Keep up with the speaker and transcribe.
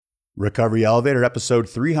Recovery Elevator, episode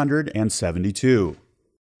 372.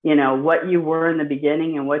 You know, what you were in the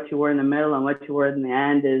beginning and what you were in the middle and what you were in the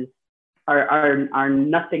end are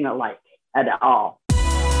nothing alike at all.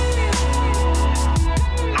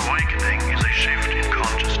 Awakening is a shift in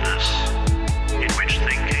consciousness in which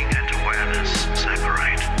thinking and awareness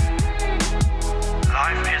separate.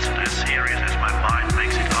 Life isn't as serious as my mind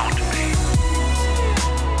makes it out to be.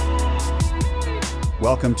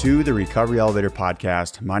 Welcome to the Recovery Elevator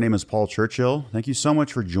podcast. My name is Paul Churchill. Thank you so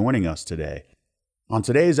much for joining us today. On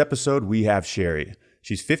today's episode, we have Sherry.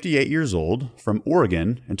 She's 58 years old, from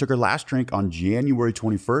Oregon, and took her last drink on January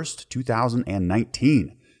 21st,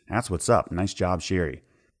 2019. That's what's up. Nice job, Sherry.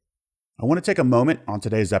 I want to take a moment on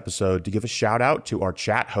today's episode to give a shout out to our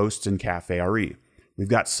chat hosts in Cafe RE. We've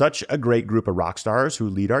got such a great group of rock stars who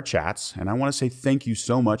lead our chats, and I want to say thank you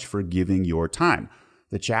so much for giving your time.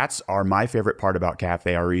 The chats are my favorite part about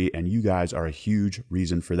Cafe RE, and you guys are a huge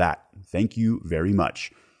reason for that. Thank you very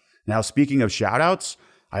much. Now, speaking of shout outs,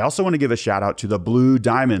 I also want to give a shout out to the Blue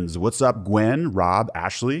Diamonds. What's up, Gwen, Rob,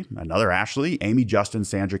 Ashley, another Ashley, Amy, Justin,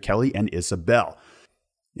 Sandra, Kelly, and Isabel.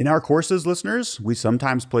 In our courses, listeners, we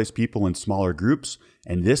sometimes place people in smaller groups,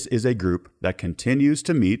 and this is a group that continues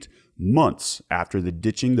to meet months after the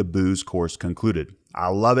Ditching the Booze course concluded. I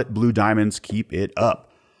love it, Blue Diamonds. Keep it up.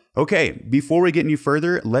 Okay, before we get any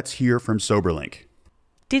further, let's hear from SoberLink.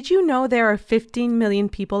 Did you know there are 15 million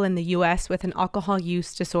people in the U.S. with an alcohol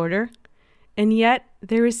use disorder? And yet,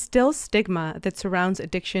 there is still stigma that surrounds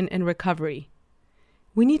addiction and recovery.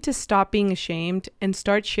 We need to stop being ashamed and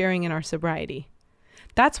start sharing in our sobriety.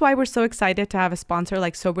 That's why we're so excited to have a sponsor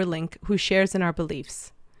like SoberLink who shares in our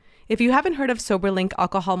beliefs. If you haven't heard of SoberLink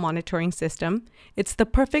Alcohol Monitoring System, it's the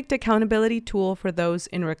perfect accountability tool for those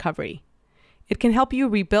in recovery. It can help you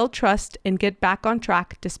rebuild trust and get back on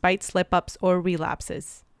track despite slip-ups or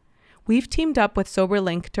relapses. We've teamed up with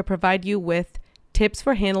SoberLink to provide you with Tips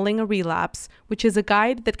for Handling a Relapse, which is a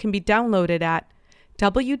guide that can be downloaded at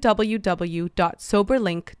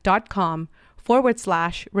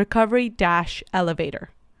www.soberlink.com/recovery-elevator.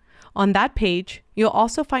 On that page, you'll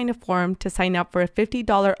also find a form to sign up for a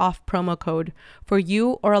 $50 off promo code for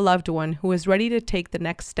you or a loved one who is ready to take the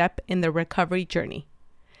next step in their recovery journey.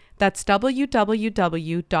 That's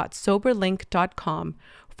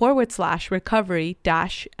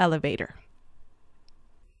www.soberlink.com/recovery-elevator.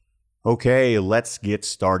 Okay, let's get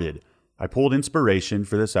started. I pulled inspiration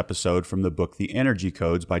for this episode from the book The Energy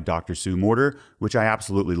Codes by Dr. Sue Morter, which I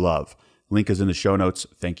absolutely love. Link is in the show notes.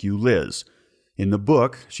 Thank you, Liz. In the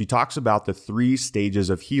book, she talks about the 3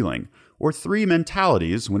 stages of healing, or 3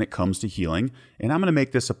 mentalities when it comes to healing, and I'm going to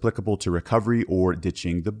make this applicable to recovery or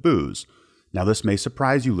ditching the booze. Now, this may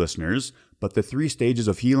surprise you, listeners, but the 3 stages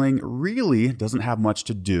of healing really doesn't have much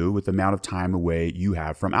to do with the amount of time away you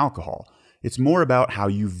have from alcohol. It's more about how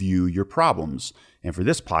you view your problems. And for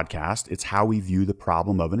this podcast, it's how we view the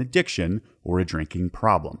problem of an addiction or a drinking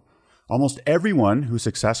problem. Almost everyone who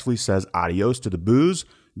successfully says adios to the booze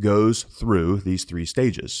goes through these 3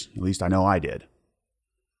 stages. At least I know I did.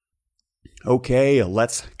 Okay,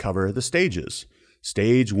 let's cover the stages.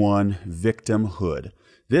 Stage 1, victimhood.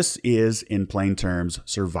 This is, in plain terms,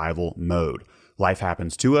 survival mode. Life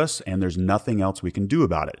happens to us, and there's nothing else we can do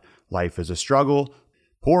about it. Life is a struggle.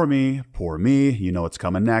 Pour me, you know what's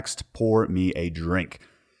coming next, pour me a drink.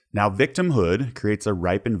 Now, victimhood creates a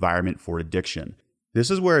ripe environment for addiction. This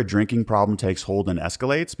is where a drinking problem takes hold and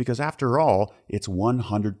escalates because, after all, it's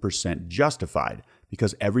 100% justified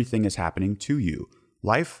because everything is happening to you.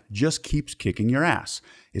 Life just keeps kicking your ass.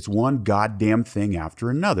 It's one goddamn thing after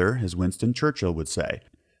another, as Winston Churchill would say.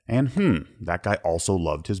 And that guy also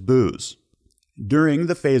loved his booze. During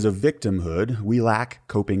the phase of victimhood, we lack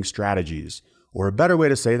coping strategies. Or a better way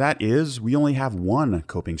to say that is we only have one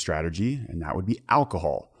coping strategy, and that would be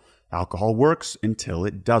alcohol. Alcohol works until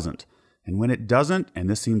it doesn't. And when it doesn't, and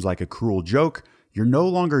this seems like a cruel joke, you're no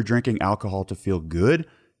longer drinking alcohol to feel good,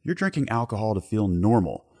 you're drinking alcohol to feel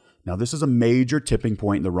normal. Now, this is a major tipping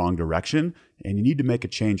point in the wrong direction, and you need to make a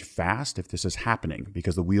change fast if this is happening,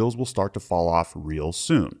 because the wheels will start to fall off real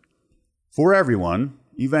soon. For everyone,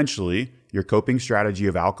 eventually, your coping strategy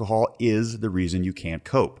of alcohol is the reason you can't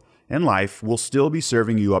cope, and life will still be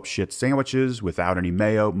serving you up shit sandwiches without any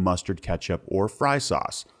mayo, mustard, ketchup, or fry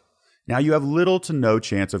sauce. Now, you have little to no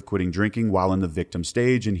chance of quitting drinking while in the victim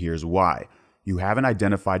stage, and here's why. You haven't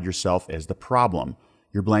identified yourself as the problem.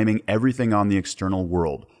 You're blaming everything on the external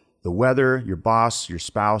world. The weather, your boss, your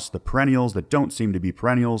spouse, the perennials that don't seem to be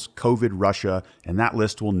perennials, COVID, Russia, and that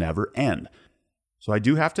list will never end. So I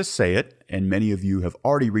do have to say it, and many of you have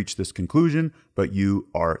already reached this conclusion, but you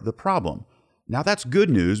are the problem. Now that's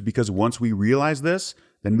good news because once we realize this,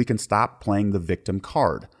 then we can stop playing the victim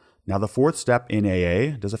card. Now, the fourth step in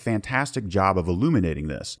AA does a fantastic job of illuminating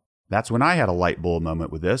this. That's when I had a light bulb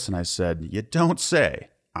moment with this, and I said, you don't say,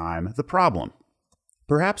 I'm the problem.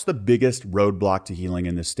 Perhaps the biggest roadblock to healing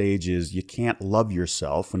in this stage is you can't love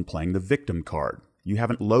yourself when playing the victim card. You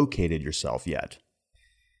haven't located yourself yet.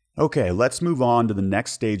 Okay, let's move on to the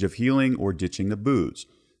next stage of healing or ditching the booze.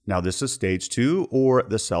 Now, this is stage 2 or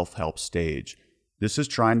the self-help stage. This is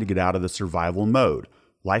trying to get out of the survival mode.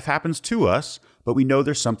 Life happens to us, but we know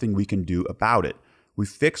there's something we can do about it. We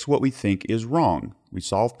fix what we think is wrong. We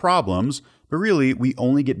solve problems, but really, we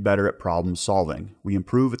only get better at problem solving. We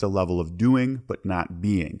improve at the level of doing, but not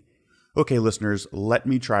being. Okay, listeners, let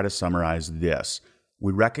me try to summarize this.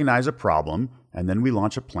 We recognize a problem, and then we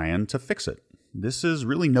launch a plan to fix it. This is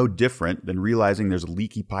really no different than realizing there's a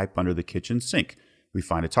leaky pipe under the kitchen sink. We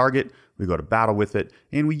find a target, we go to battle with it,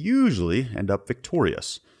 and we usually end up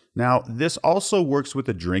victorious. Now, this also works with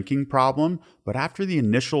the drinking problem, but after the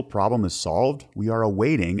initial problem is solved, we are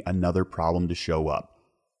awaiting another problem to show up.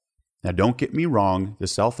 Now, don't get me wrong, the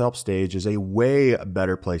self-help stage is a way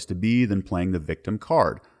better place to be than playing the victim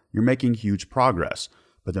card. You're making huge progress.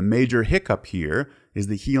 But the major hiccup here is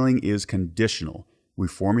the healing is conditional. We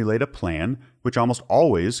formulate a plan, which almost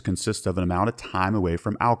always consists of an amount of time away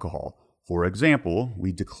from alcohol. For example,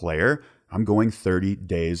 we declare, I'm going 30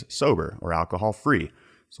 days sober or alcohol-free.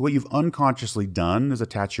 So what you've unconsciously done is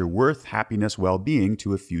attach your worth, happiness, well-being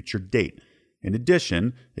to a future date. In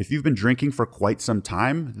addition, if you've been drinking for quite some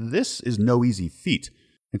time, this is no easy feat.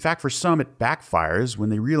 In fact, for some, it backfires when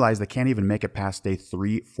they realize they can't even make it past day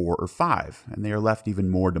 3, 4, or 5, and they are left even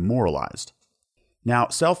more demoralized. Now,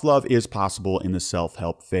 self-love is possible in the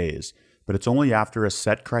self-help phase, but it's only after a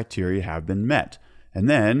set criteria have been met. And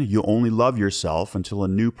then you only love yourself until a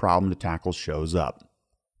new problem to tackle shows up.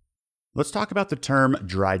 Let's talk about the term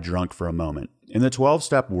dry drunk for a moment. In the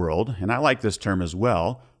 12-step world, and I like this term as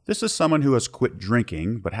well, this is someone who has quit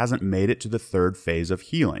drinking but hasn't made it to the third phase of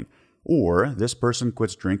healing. Or this person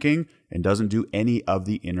quits drinking and doesn't do any of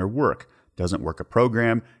the inner work, doesn't work a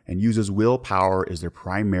program, and uses willpower as their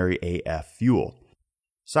primary AF fuel.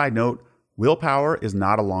 Side note, willpower is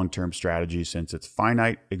not a long-term strategy since it's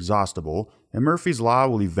finite, exhaustible, and Murphy's Law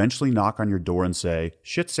will eventually knock on your door and say,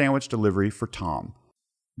 shit sandwich delivery for Tom.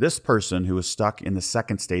 This person who is stuck in the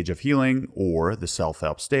second stage of healing, or the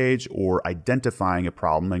self-help stage, or identifying a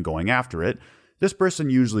problem and going after it, this person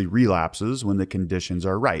usually relapses when the conditions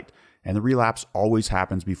are right, and the relapse always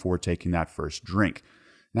happens before taking that first drink.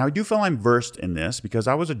 Now, I do feel I'm versed in this because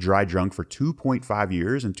I was a dry drunk for 2.5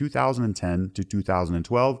 years in 2010 to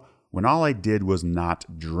 2012 when all I did was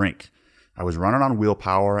not drink. I was running on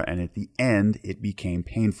willpower, and at the end, it became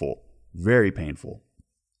painful. Very painful.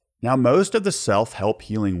 Now, most of the self-help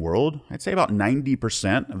healing world, I'd say about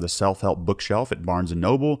 90% of the self-help bookshelf at Barnes &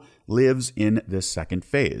 Noble lives in this second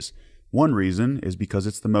phase. One reason is because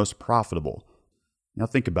it's the most profitable. Now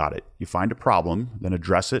think about it. You find a problem, then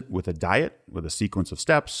address it with a diet, with a sequence of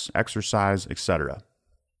steps, exercise, etc.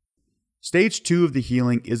 Stage 2 of the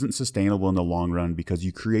healing isn't sustainable in the long run because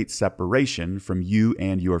you create separation from you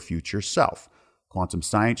and your future self. Quantum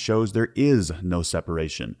science shows there is no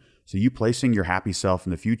separation. So you placing your happy self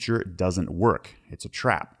in the future doesn't work. It's a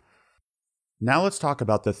trap. Now let's talk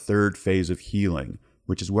about the third phase of healing,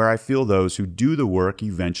 which is where I feel those who do the work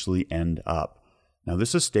eventually end up. Now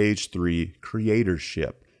this is stage 3,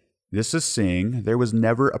 creatorship. This is seeing there was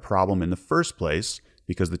never a problem in the first place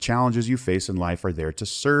because the challenges you face in life are there to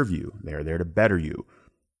serve you. They are there to better you.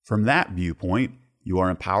 From that viewpoint, you are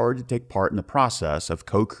empowered to take part in the process of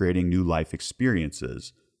co-creating new life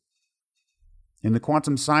experiences. In the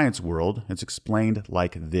quantum science world, it's explained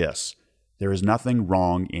like this. There is nothing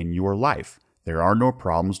wrong in your life. There are no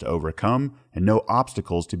problems to overcome and no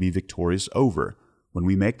obstacles to be victorious over. When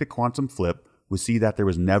we make the quantum flip, we see that there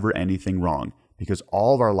was never anything wrong because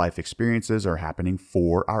all of our life experiences are happening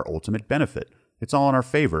for our ultimate benefit. It's all in our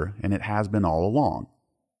favor, and it has been all along.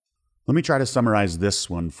 Let me try to summarize this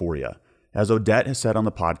one for you. As Odette has said on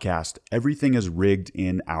the podcast, everything is rigged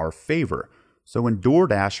in our favor. So when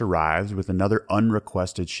DoorDash arrives with another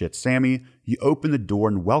unrequested shit Sammy, you open the door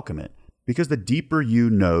and welcome it. Because the deeper you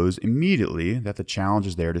knows immediately that the challenge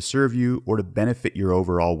is there to serve you or to benefit your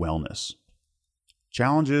overall wellness.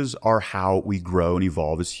 Challenges are how we grow and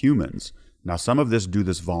evolve as humans. Now, some of this do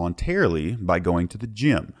this voluntarily by going to the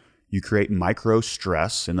gym. You create micro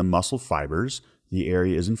stress in the muscle fibers, the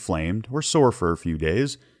area is inflamed or sore for a few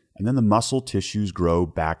days, and then the muscle tissues grow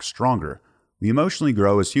back stronger. We emotionally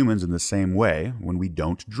grow as humans in the same way when we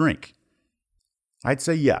don't drink. I'd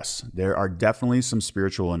say yes, there are definitely some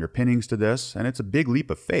spiritual underpinnings to this, and it's a big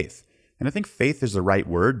leap of faith. And I think faith is the right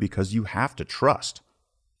word because you have to trust.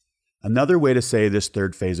 Another way to say this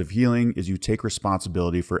third phase of healing is you take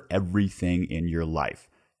responsibility for everything in your life.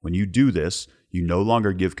 When you do this, you no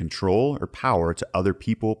longer give control or power to other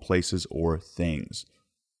people, places, or things.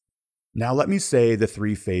 Now let me say the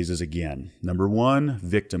 3 phases again. Number 1,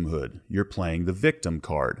 victimhood. You're playing the victim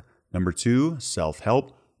card. Number 2,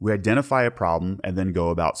 self-help. We identify a problem and then go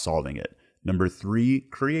about solving it. Number 3,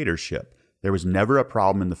 creatorship. There was never a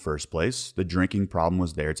problem in the first place. The drinking problem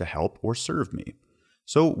was there to help or serve me.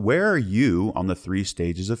 So where are you on the 3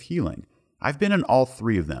 stages of healing? I've been in all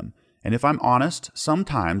 3 of them. And if I'm honest,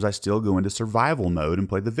 sometimes I still go into survival mode and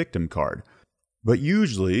play the victim card. But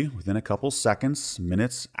usually, within a couple seconds,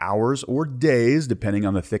 minutes, hours, or days, depending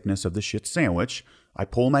on the thickness of the shit sandwich, I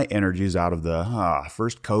pull my energies out of the,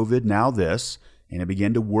 first COVID, now this, and I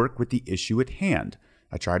begin to work with the issue at hand.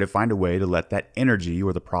 I try to find a way to let that energy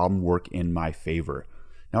or the problem work in my favor.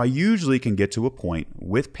 Now, I usually can get to a point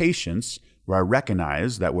with patience where I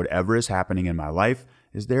recognize that whatever is happening in my life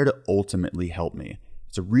is there to ultimately help me.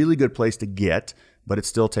 It's a really good place to get, but it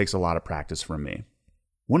still takes a lot of practice from me.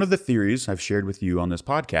 One of the theories I've shared with you on this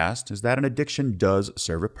podcast is that an addiction does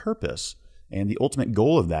serve a purpose, and the ultimate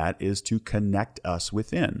goal of that is to connect us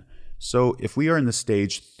within. So if we are in the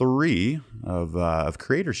stage 3 of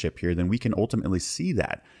creatorship here, then we can ultimately see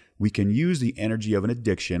that. We can use the energy of an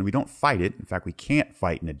addiction. We don't fight it. In fact, we can't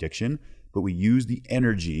fight an addiction, but we use the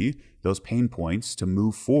energy, those pain points, to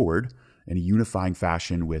move forward in a unifying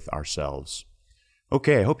fashion with ourselves.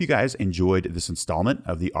 Okay, I hope you guys enjoyed this installment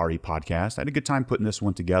of the RE podcast. I had a good time putting this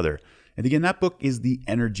one together. And again, that book is The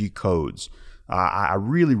Energy Codes. I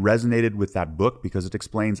really resonated with that book because it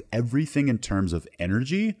explains everything in terms of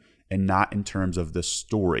energy and not in terms of the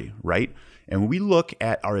story, right? And when we look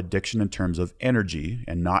at our addiction in terms of energy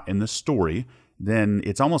and not in the story, then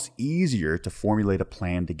it's almost easier to formulate a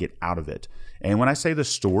plan to get out of it. And when I say the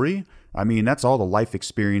story, I mean that's all the life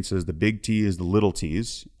experiences, the big T's, the little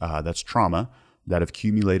T's, that's trauma, that have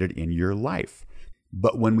accumulated in your life.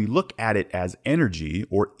 But when we look at it as energy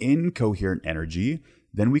or incoherent energy,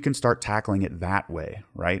 then we can start tackling it that way,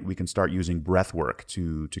 right? We can start using breath work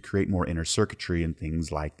to create more inner circuitry and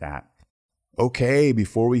things like that. Okay,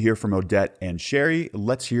 before we hear from Odette and Sherry,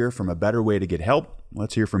 let's hear from a better way to get help.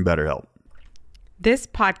 Let's hear from BetterHelp. This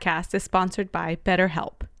podcast is sponsored by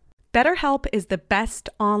BetterHelp. BetterHelp is the best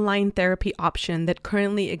online therapy option that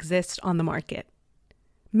currently exists on the market.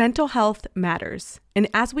 Mental health matters, and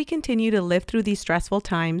as we continue to live through these stressful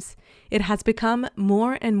times, it has become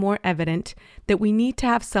more and more evident that we need to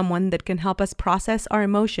have someone that can help us process our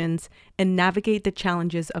emotions and navigate the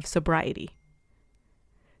challenges of sobriety.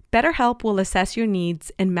 BetterHelp will assess your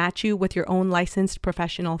needs and match you with your own licensed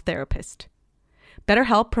professional therapist.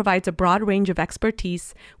 BetterHelp provides a broad range of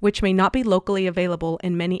expertise which may not be locally available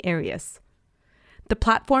in many areas. The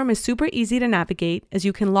platform is super easy to navigate as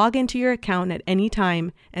you can log into your account at any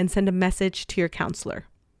time and send a message to your counselor.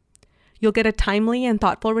 You'll get a timely and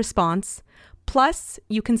thoughtful response. Plus,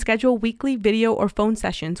 you can schedule weekly video or phone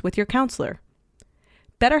sessions with your counselor.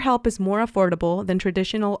 BetterHelp is more affordable than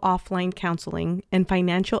traditional offline counseling, and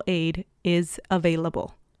financial aid is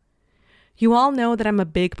available. You all know that I'm a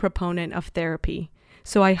big proponent of therapy,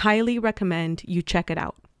 so I highly recommend you check it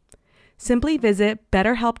out. Simply visit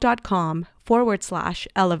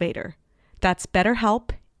betterhelp.com/elevator. That's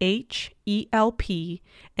BetterHelp, H-E-L-P,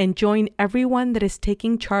 and join everyone that is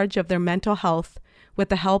taking charge of their mental health with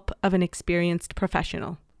the help of an experienced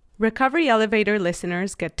professional. Recovery Elevator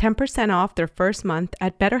listeners get 10% off their first month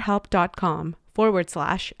at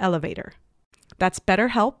betterhelp.com/elevator. That's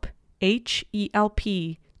BetterHelp,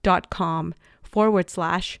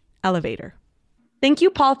 HELP.com/elevator. Thank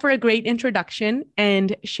you, Paul, for a great introduction.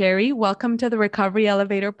 And Sherry, welcome to the Recovery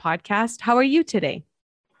Elevator podcast. How are you today?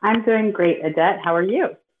 I'm doing great, Odette. How are you?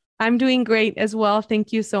 I'm doing great as well.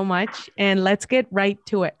 Thank you so much. And let's get right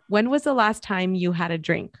to it. When was the last time you had a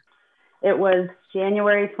drink? It was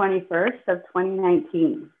January 21st of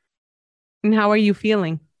 2019. And how are you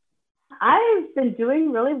feeling? I've been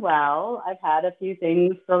doing really well. I've had a few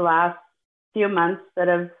things the last few months that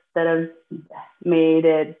have made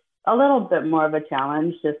it a little bit more of a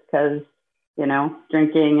challenge, just because, you know,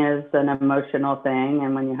 drinking is an emotional thing.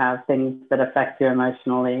 And when you have things that affect you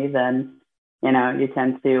emotionally, then, you know, you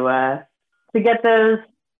tend to get those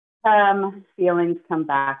feelings come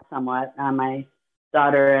back somewhat. My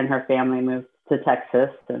daughter and her family moved to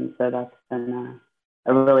Texas. And so that's been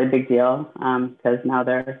a really big deal because now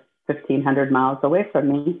they're 1,500 miles away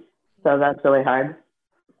from me. So that's really hard.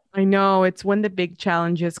 I know it's when the big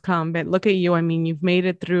challenges come, but look at you. I mean, you've made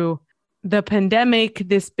it through the pandemic,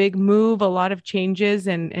 this big move, a lot of changes,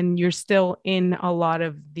 and you're still in a lot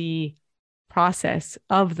of the process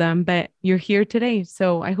of them, but you're here today.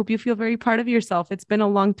 So I hope you feel very proud of yourself. It's been a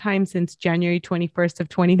long time since January 21st of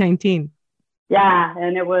 2019. Yeah,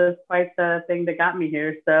 and it was quite the thing that got me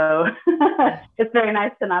here. So it's very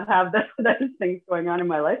nice to not have those things going on in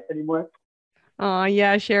my life anymore. Oh,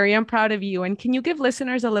 yeah, Sherry, I'm proud of you. And can you give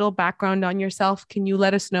listeners a little background on yourself? Can you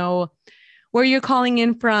let us know where you're calling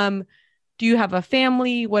in from? Do you have a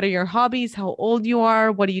family? What are your hobbies? How old you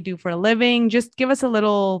are? What do you do for a living? Just give us a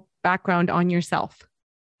little background on yourself.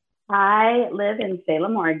 I live in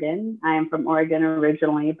Salem, Oregon. I am from Oregon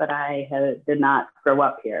originally, but did not grow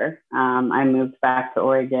up here. I moved back to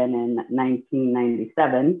Oregon in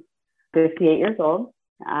 1997, 58 years old.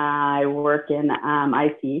 I work in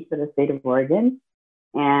IT for the state of Oregon.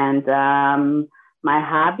 And my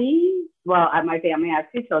hobby, my family, I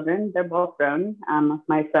have two children. They're both grown.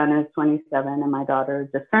 My son is 27 and my daughter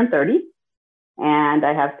just turned 30. And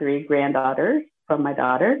I have three granddaughters from my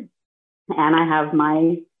daughter. And I have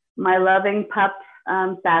my loving pup,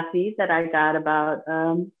 Sassy, that I got about,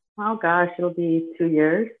 it'll be 2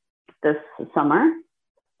 years this summer.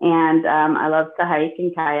 And I love to hike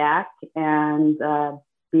and kayak and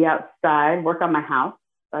be outside, work on my house.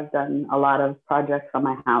 I've done a lot of projects on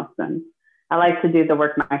my house, and I like to do the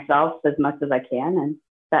work myself as much as I can, and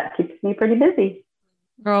that keeps me pretty busy.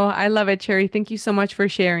 Oh, I love it, Cherry. Thank you so much for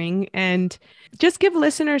sharing. And just give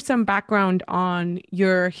listeners some background on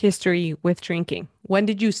your history with drinking. When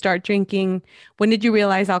did you start drinking? When did you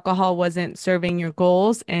realize alcohol wasn't serving your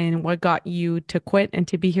goals? And what got you to quit and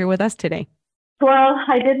to be here with us today? Well,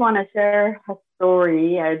 I did want to share a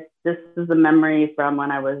story. This is a memory from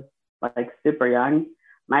when I was like super young.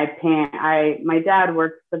 My dad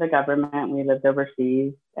worked for the government. We lived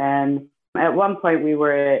overseas, and at one point we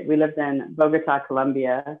lived in Bogota,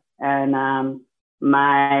 Colombia, and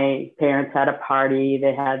my parents had a party.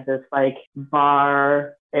 They had this like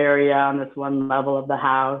bar area on this one level of the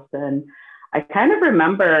house, and I kind of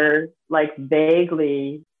remember like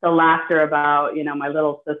vaguely the laughter about, my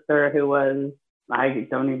little sister who was, I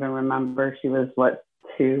don't even remember, she was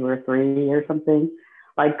 2 or 3 or something,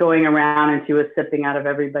 like going around and she was sipping out of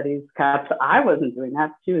everybody's cups. I wasn't doing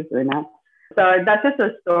that. She was doing that. So that's just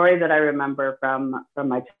a story that I remember from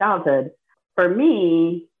my childhood. For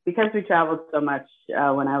me, because we traveled so much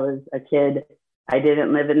when I was a kid, I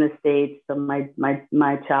didn't live in the States. So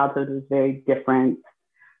my childhood was very different.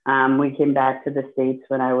 We came back to the States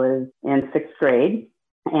when I was in 6th grade.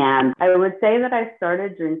 And I would say that I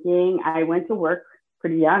started drinking. I went to work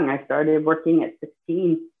pretty young. I started working at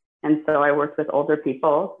 16. And so I worked with older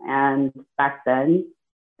people. And back then,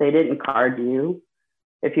 they didn't card you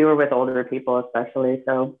if you were with older people, especially.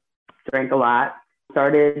 So drank a lot.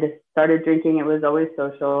 Started drinking. It was always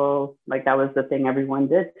social. Like that was the thing everyone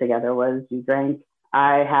did together, was you drank.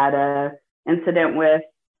 I had a incident with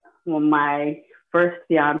my first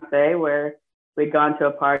fiance where we'd gone to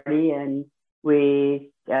a party and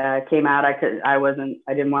we came out. I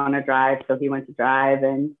didn't want to drive, so he went to drive,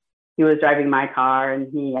 and he was driving my car,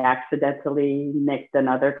 and he accidentally nicked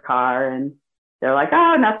another car, and they're like,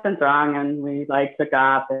 "Oh, nothing's wrong," and we like took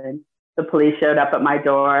off, and the police showed up at my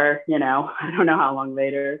door. I don't know how long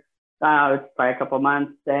later. It was probably a couple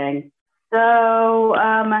months, saying, "So,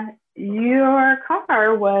 your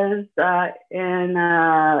car was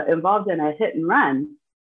involved in a hit and run,"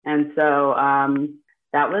 and so.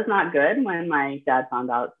 That was not good when my dad found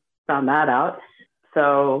that out.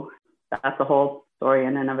 So that's a whole story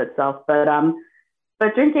in and of itself.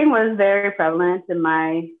 But drinking was very prevalent in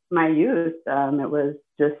my youth. It was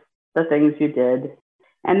just the things you did.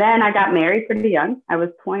 And then I got married pretty young. I was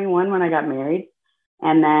 21 when I got married.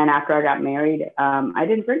 And then after I got married, I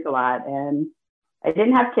didn't drink a lot, and I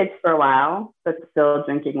didn't have kids for a while, but still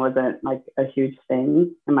drinking wasn't like a huge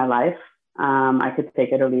thing in my life. I could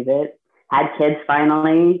take it or leave it. Had kids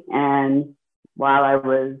finally, and while I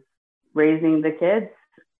was raising the kids,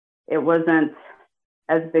 it wasn't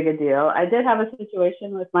as big a deal. I did have a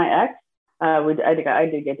situation with my ex. I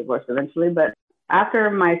did get divorced eventually, but after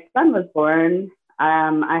my son was born,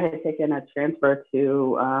 I had taken a transfer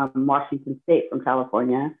to Washington State from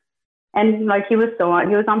California, and like he was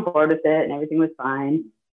on board with it, and everything was fine.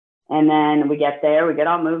 And then we get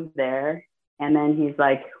all moved there, and then he's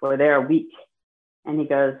like, "We're there a week." And he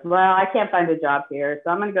goes, "Well, I can't find a job here,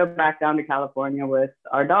 so I'm going to go back down to California with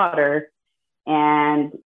our daughter,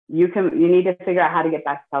 and you need to figure out how to get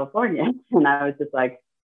back to California." And I was just like,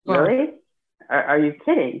 "Really? Are you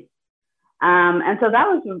kidding?" And so that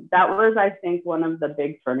was, I think, one of the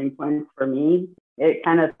big turning points for me. It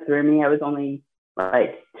kind of threw me. I was only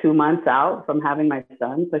like 2 months out from having my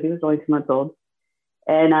son, so he was only 2 months old.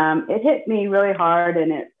 And it hit me really hard,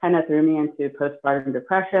 and it kind of threw me into postpartum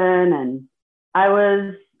depression and it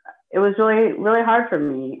was really, really hard for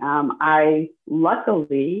me. I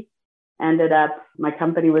luckily ended up, my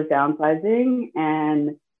company was downsizing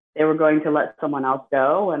and they were going to let someone else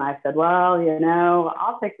go. And I said, well,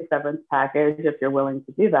 I'll take the severance package if you're willing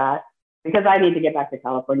to do that, because I need to get back to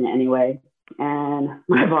California anyway. And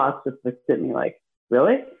my boss just looked at me like,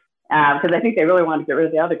 really? Because I think they really wanted to get rid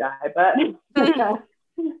of the other guy. But,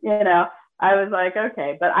 I was like,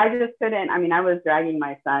 okay. But I just couldn't. I mean, I was dragging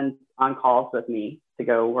my son on calls with me to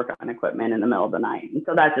go work on equipment in the middle of the night. And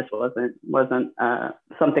so that just wasn't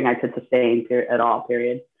something I could sustain at all,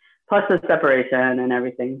 period. Plus the separation and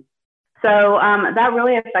everything. So that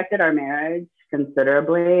really affected our marriage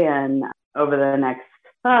considerably. And over the next,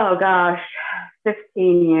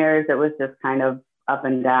 15 years, it was just kind of up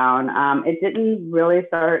and down. It didn't really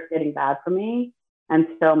start getting bad for me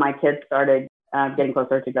until my kids started getting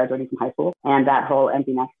closer to graduating from high school. And that whole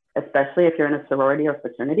empty nest, especially if you're in a sorority or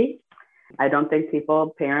fraternity. I don't think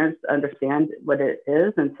parents understand what it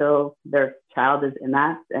is until their child is in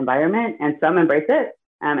that environment. And some embrace it,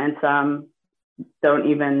 and some don't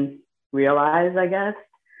even realize, I guess.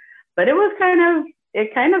 But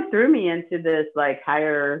it kind of threw me into this like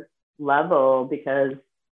higher level, because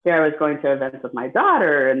here I was going to events with my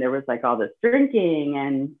daughter and there was like all this drinking,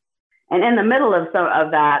 and in the middle of some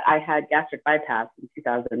of that, I had gastric bypass in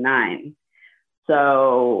 2009.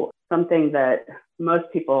 So something that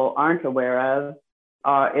most people aren't aware of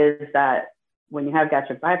is that when you have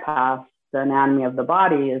gastric bypass, the anatomy of the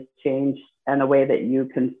body is changed, and the way that you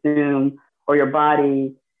consume or your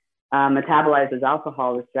body metabolizes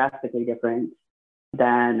alcohol is drastically different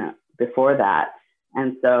than before that.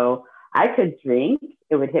 And so I could drink,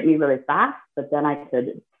 it would hit me really fast, but then I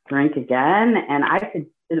could drink again, and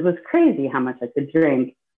it was crazy how much I could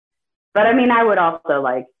drink. But I mean, I would also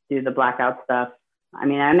like do the blackout stuff. I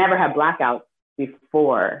mean, I never had blackouts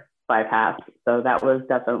before bypass, so that was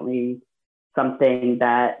definitely something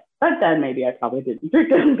that, but then maybe I probably didn't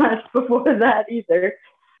drink as much before that either.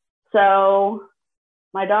 So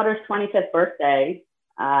my daughter's 25th birthday,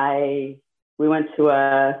 we went to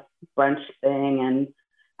a brunch thing, and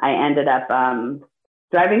I ended up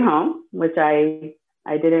driving home, which I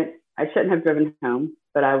shouldn't have driven home,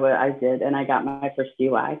 but I did, and I got my first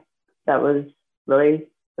DUI. That was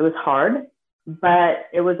it was hard, but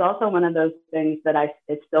it was also one of those things that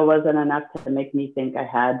it still wasn't enough to make me think I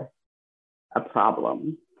had a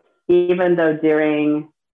problem. Even though during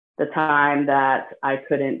the time that I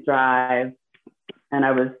couldn't drive and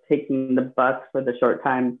I was taking the bus for the short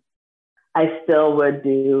time, I still would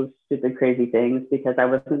do stupid, crazy things because I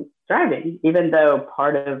wasn't driving, even though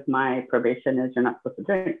part of my probation is you're not supposed to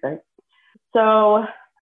drink, right? So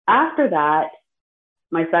after that,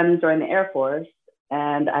 my son joined the Air Force,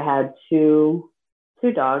 and I had two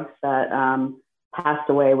dogs that passed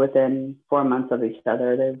away within 4 months of each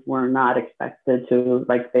other. They were not expected to,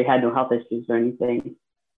 like, they had no health issues or anything.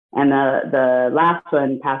 And the last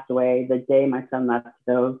one passed away the day my son left to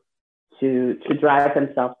go to drive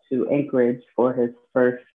himself to Anchorage for his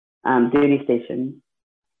first duty station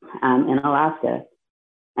in Alaska.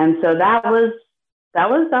 And so that was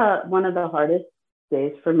one of the hardest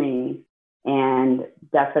days for me, and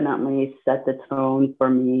definitely set the tone for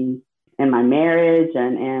me in my marriage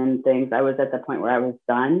and things. I was at the point where I was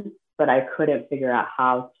done, but I couldn't figure out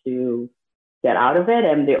how to get out of it.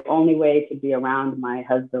 And the only way to be around my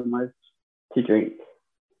husband was to drink.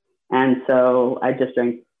 And so I just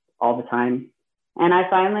drank all the time. And I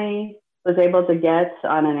finally was able to get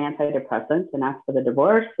on an antidepressant and ask for the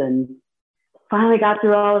divorce, and finally got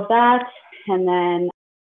through all of that. And then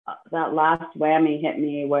that last whammy hit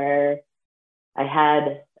me where I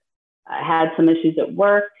had some issues at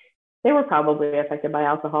work. They were probably affected by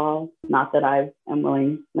alcohol, not that I am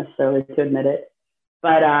willing necessarily to admit it.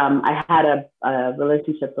 But I had a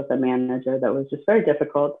relationship with a manager that was just very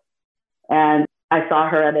difficult. And I saw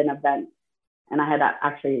her at an event, and I had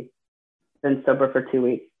actually been sober for 2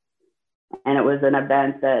 weeks. And it was an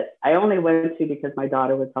event that I only went to because my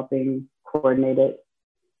daughter was helping coordinate it.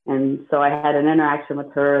 And so I had an interaction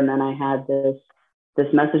with her, and then I had this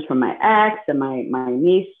message from my ex, and my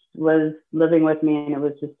niece was living with me, and it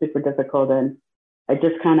was just super difficult. And I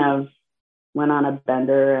just kind of went on a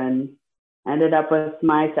bender and ended up with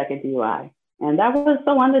my second DUI. And that was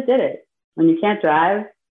the one that did it. When you can't drive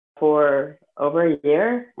for over a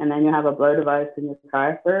year, and then you have a blow device in your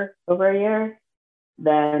car for over a year,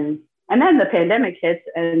 then the pandemic hits,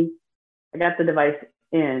 and I got the device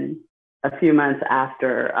in a few months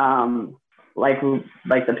after, like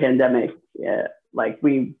the pandemic, yeah, like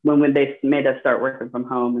when they made us start working from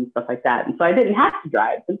home and stuff like that. And so I didn't have to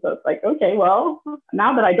drive. And so it's like, okay, well,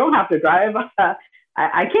 now that I don't have to drive,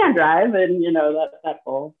 I can drive, and that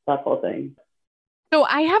whole thing. So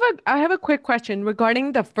I have a quick question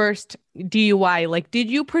regarding the first DUI. Like, did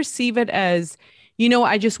you perceive it as,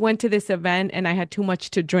 I just went to this event and I had too much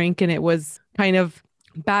to drink and it was kind of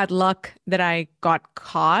bad luck that I got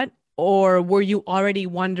caught? Or were you already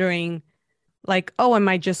wondering, like, oh, am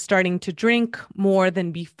I just starting to drink more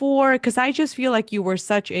than before? Because I just feel like you were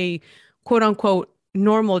such a quote unquote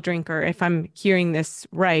normal drinker, if I'm hearing this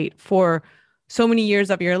right, for so many years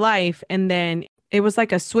of your life. And then it was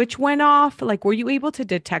like a switch went off. Like, were you able to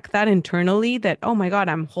detect that internally that, oh my God,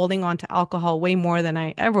 I'm holding on to alcohol way more than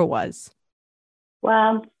I ever was?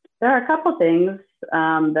 Well, there are a couple things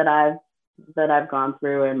that I've gone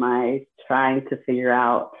through in my trying to figure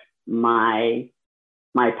out my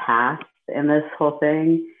past in this whole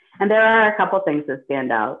thing, and there are a couple things that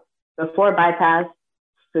stand out. Before bypass,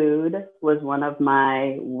 food was one of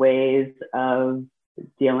my ways of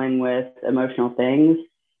dealing with emotional things.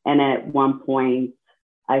 And at one point,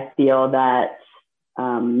 I feel that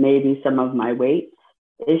maybe some of my weight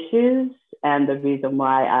issues and the reason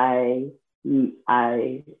why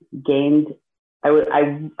I gained,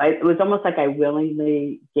 it was almost like I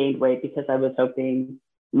willingly gained weight because I was hoping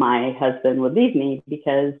my husband would leave me.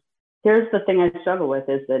 Because here's the thing I struggle with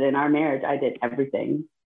is that in our marriage, I did everything.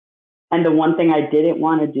 And the one thing I didn't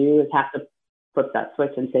want to do is have to flip that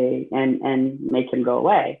switch and say, and make him go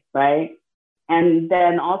away, right? And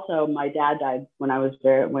then also my dad died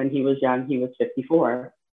when he was young. He was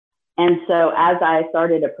 54. And so as I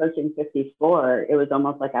started approaching 54, it was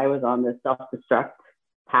almost like I was on this self-destruct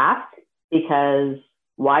path, because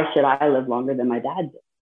why should I live longer than my dad did?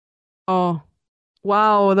 Oh,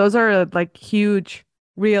 wow. Those are like huge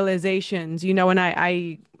realizations, and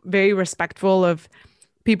I very respectful of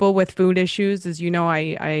people with food issues. As you know,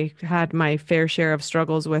 I had my fair share of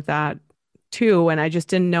struggles with that too. And I just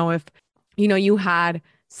didn't know if, you had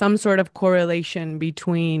some sort of correlation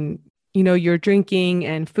between, your drinking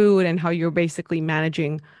and food and how you're basically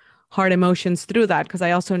managing hard emotions through that. Because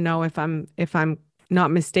I also know, if I'm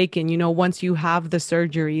not mistaken, once you have the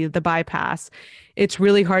surgery, the bypass, it's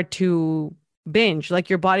really hard to binge. Like,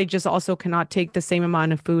 your body just also cannot take the same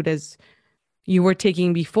amount of food as you were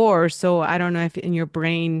taking before. So I don't know if in your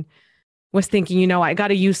brain was thinking, I got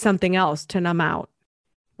to use something else to numb out.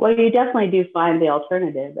 Well, you definitely do find the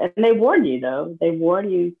alternative. And they warn you, though. They warn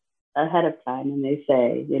you ahead of time, and they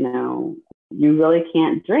say, you really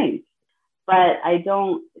can't drink. But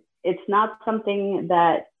it's not something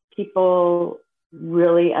that people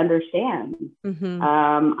really understand. Mm-hmm.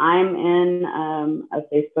 I'm in a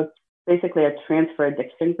Facebook, basically a transfer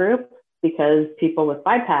addiction group, because people with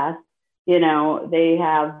bypass, they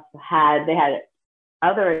had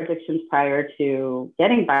other addictions prior to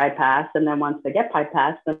getting bypass. And then once they get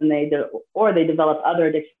bypass, then they develop other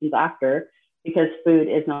addictions after, because food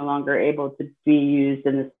is no longer able to be used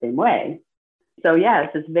in the same way. So yes,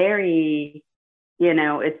 it's very,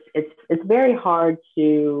 it's very hard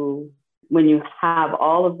to, when you have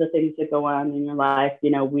all of the things that go on in your life,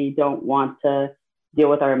 we don't want to deal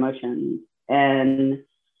with our emotions. And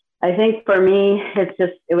I think for me,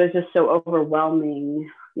 it was just so overwhelming,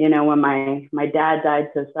 when my dad died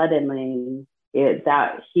so suddenly,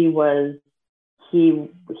 that he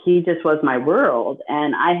just was my world.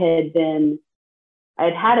 And I'd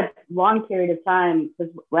had a long period of time,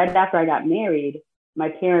 because right after I got married, my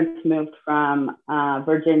parents moved from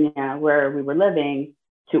Virginia, where we were living,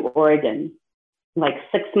 to Oregon, like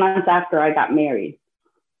 6 months after I got married.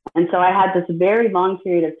 And so I had this very long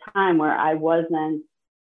period of time where I wasn't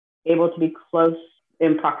able to be close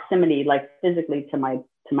in proximity, like physically to my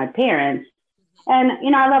parents. And,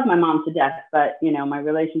 I love my mom to death, but, my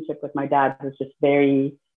relationship with my dad was just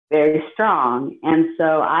very, very strong. And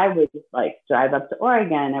so I would like drive up to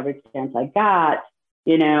Oregon every chance I got,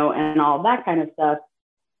 and all that kind of stuff.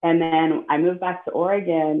 And then I moved back to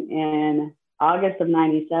Oregon in August of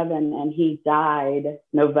 97, and he died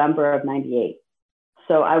November of 98.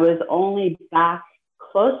 So I was only back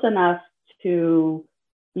close enough to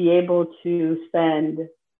be able to spend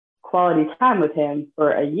quality time with him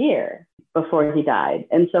for a year before he died.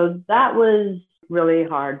 And so that was really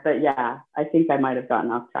hard. But yeah, I think I might have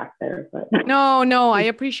gotten off track there. But No, I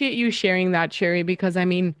appreciate you sharing that, Sherry, because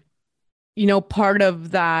part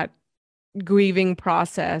of that grieving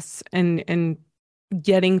process and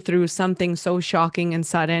getting through something so shocking and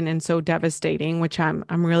sudden and so devastating, which I'm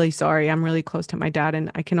really sorry. I'm really close to my dad, and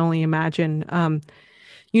I can only imagine,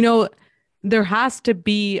 there has to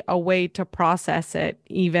be a way to process it,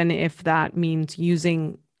 even if that means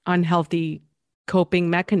using unhealthy coping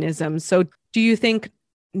mechanisms. So do you think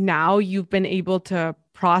now you've been able to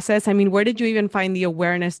process? I mean, where did you even find the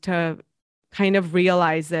awareness to kind of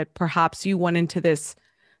realize that perhaps you went into this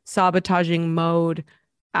sabotaging mode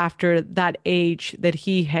after that age that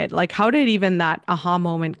he hit? Like, how did even that aha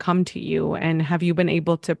moment come to you? And have you been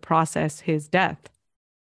able to process his death?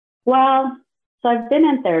 Well, so I've been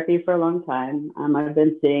in therapy for a long time. I've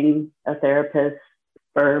been seeing a therapist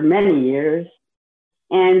for many years,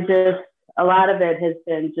 and just a lot of it has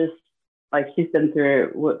been just like she's been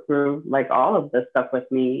through like all of this stuff with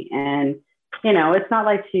me. And it's not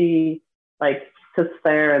like she like sits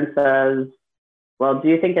there and says, well, do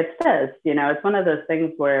you think it's this? It's one of those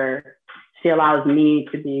things where she allows me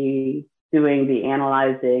to be doing the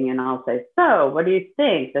analyzing, and I'll say, so what do you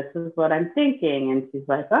think? This is what I'm thinking. And she's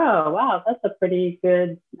like, oh, wow, that's a pretty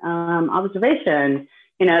good observation.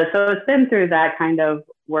 So it's been through that kind of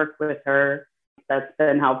work with her that's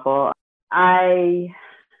been helpful.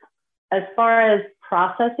 As far as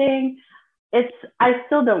processing, I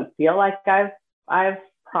still don't feel like I've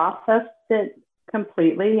processed it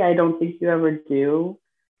completely. I don't think you ever do.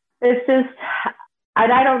 It's just,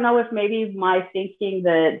 I don't know if maybe my thinking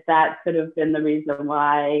that could have been the reason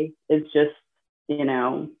why it's just,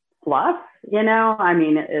 fluff, I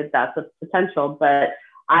mean, that's a potential, but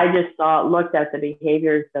I just looked at the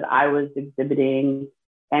behaviors that I was exhibiting,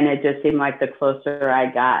 and it just seemed like the closer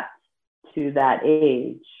I got to that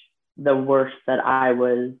age, the worse that I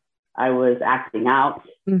was acting out.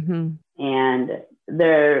 Mm-hmm. And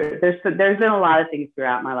there's been a lot of things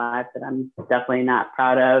throughout my life that I'm definitely not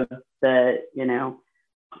proud of. That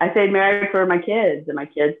I stayed married for my kids, and my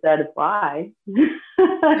kids said, "Why?"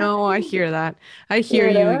 No, I hear that. I hear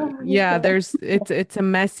you. Yeah, it's a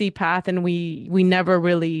messy path, and we never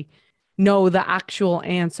really know the actual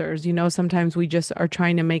answers. Sometimes we just are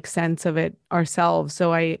trying to make sense of it ourselves.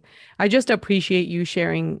 So I just appreciate you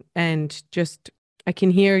sharing, and just I can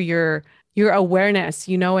hear your awareness,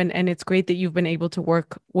 and it's great that you've been able to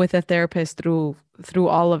work with a therapist through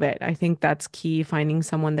all of it. I think that's key, finding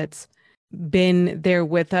someone that's been there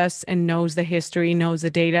with us and knows the history, knows the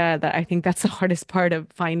data. That I think that's the hardest part of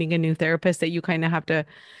finding a new therapist, that you kind of have to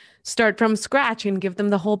start from scratch and give them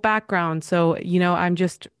the whole background. So, I'm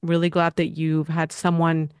just really glad that you've had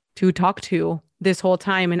someone to talk to this whole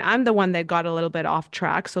time. And I'm the one that got a little bit off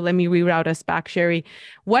track. So let me reroute us back, Sherry.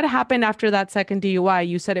 What happened after that second DUI?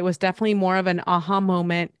 You said it was definitely more of an aha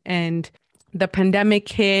moment, and the pandemic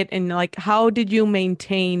hit. And like, how did you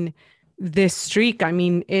maintain this streak? I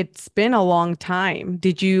mean, it's been a long time.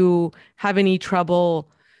 Did you have any trouble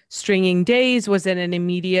stringing days? Was it an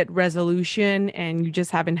immediate resolution and you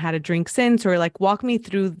just haven't had a drink since? Or like, walk me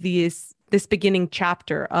through this beginning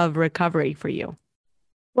chapter of recovery for you.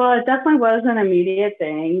 Well, it definitely was an immediate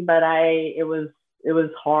thing, but it was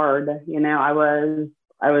hard. I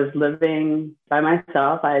was living by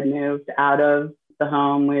myself. I had moved out of the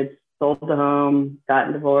home. We had sold the home,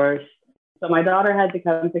 gotten divorced. So my daughter had to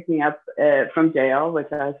come pick me up from jail, which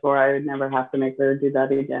I swore I would never have to make her do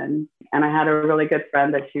that again. And I had a really good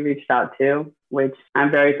friend that she reached out to, which I'm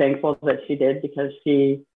very thankful that she did, because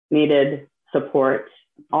she needed support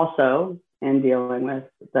also in dealing with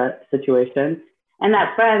that situation. And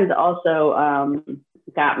that friend also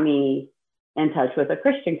got me in touch with a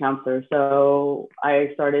Christian counselor. So I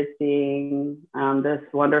started seeing this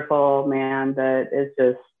wonderful man that is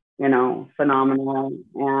just, phenomenal.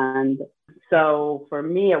 And so for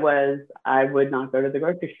me, it was, I would not go to the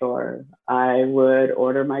grocery store. I would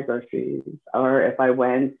order my groceries, or if I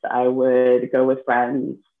went, I would go with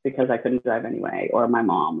friends because I couldn't drive anyway, or my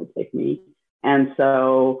mom would take me. And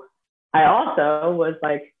so I also was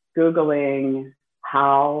like Googling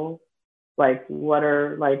what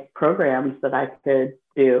are like programs that I could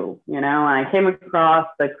do, and I came across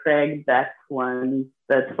the Craig Beck one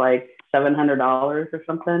that's like $700 or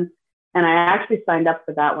something. And I actually signed up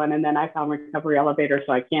for that one. And then I found Recovery Elevator.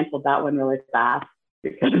 So I canceled that one really fast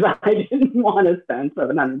because I didn't want to spend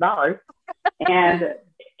 $700. And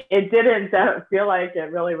it didn't feel like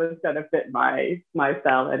it really was going to fit my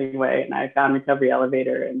style anyway. And I found Recovery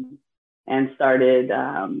Elevator and started,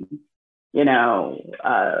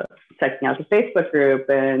 checking out the Facebook group.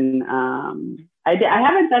 And I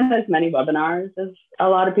haven't done as many webinars as a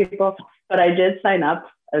lot of people, but I did sign up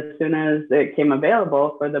as soon as it came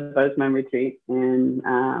available for the Bozeman retreat in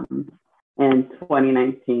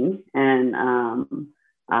 2019. And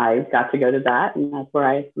I got to go to that, and that's where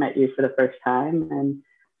I met you for the first time. And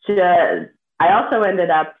I also ended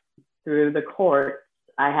up, through the court,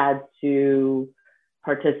 I had to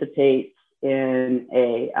participate in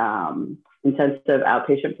a intensive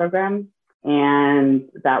outpatient program. And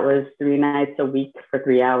that was 3 nights a week for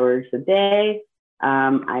 3 hours a day.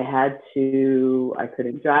 I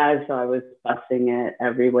couldn't drive, so I was busing it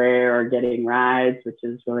everywhere or getting rides, which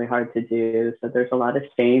is really hard to do. So there's a lot of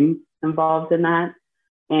shame involved in that.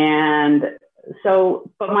 And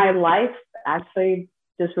so, but my life actually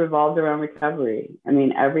just revolved around recovery. I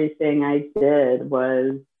mean, everything I did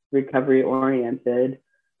was recovery oriented.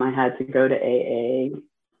 I had to go to AA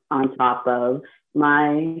on top of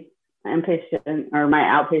my inpatient or my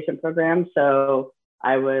outpatient program. So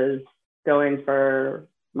I was going for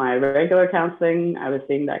my regular counseling. I was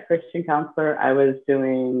seeing that Christian counselor. I was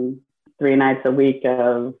doing 3 nights a week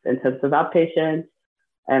of intensive outpatient,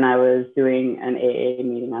 and I was doing an AA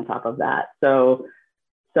meeting on top of that. So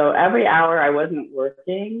every hour I wasn't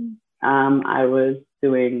working, I was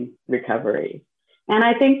doing recovery. And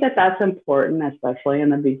I think that that's important, especially in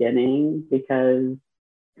the beginning, because,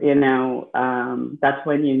 that's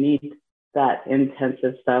when you need that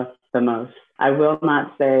intensive stuff the most. I will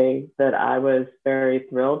not say that I was very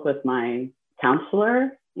thrilled with my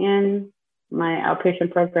counselor in my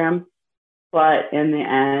outpatient program, but in the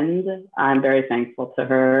end, I'm very thankful to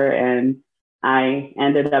her, and I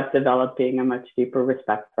ended up developing a much deeper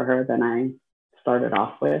respect for her than I started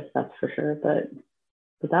off with, that's for sure. But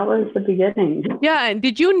that was the beginning. Yeah. And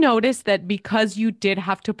did you notice that because you did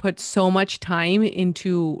have to put so much time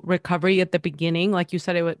into recovery at the beginning, like you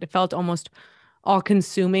said, it felt almost all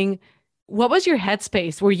consuming. What was your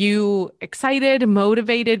headspace? Were you excited,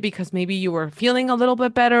 motivated because maybe you were feeling a little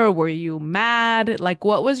bit better? Or were you mad? Like,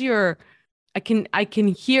 what was I can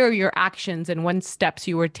hear your actions and what steps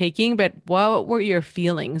you were taking, but what were your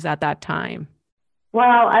feelings at that time?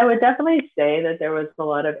 Well, I would definitely say that there was a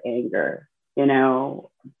lot of anger,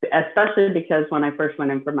 especially because when I first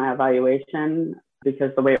went in for my evaluation,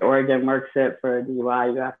 because the way Oregon works it for a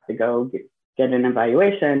DUI, you have to go get an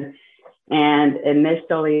evaluation. And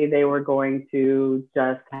initially they were going to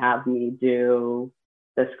just have me do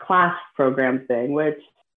this class program thing,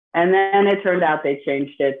 and then it turned out they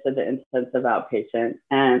changed it to the intensive outpatient,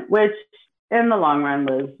 and which in the long run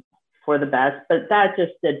was for the best, but that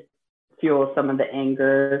just did fuel some of the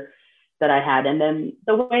anger that I had. And then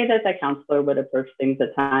the way that the counselor would approach things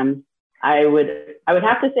at times, I would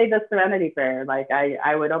have to say the serenity prayer. Like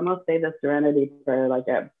I would almost say the serenity prayer, like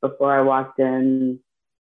before I walked in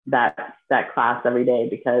that class every day,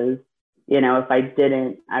 because, if I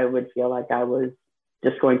didn't, I would feel like I was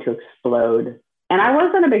just going to explode. And I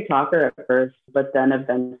wasn't a big talker at first, but then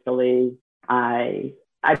eventually I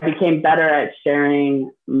became better at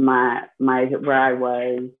sharing my where I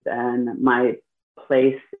was and my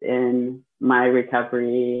place in my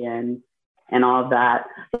recovery and all of that.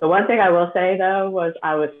 The one thing I will say though was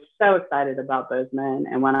I was so excited about Bozeman,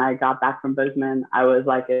 and when I got back from Bozeman, I was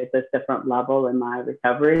like at this different level in my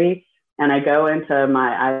recovery. And I go into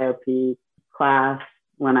my IOP class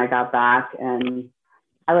when I got back, and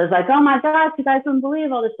I was like, oh my gosh, you guys wouldn't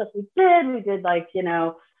believe all the stuff we did. We did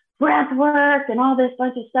breath work and all this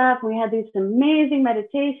bunch of stuff. We had these amazing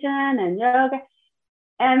meditation and yoga,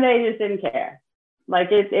 and they just didn't care.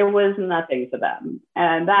 Like it was nothing to them.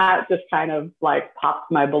 And that just kind of like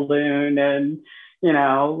popped my balloon, and,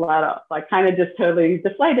 a lot of kind of just totally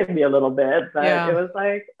deflated me a little bit, but It was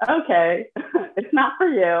like, okay, it's not for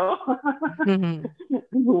you.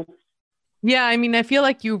 Mm-hmm. Yeah. I mean, I feel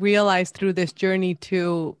like you realize through this journey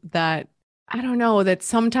too, that I don't know, that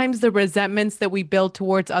sometimes the resentments that we build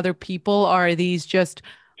towards other people are these just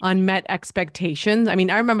unmet expectations. I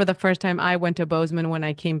mean, I remember the first time I went to Bozeman when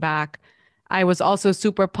I came back, I was also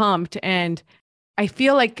super pumped. And I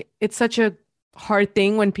feel like it's such a hard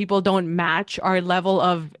thing when people don't match our level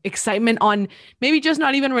of excitement on maybe just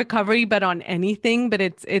not even recovery, but on anything. But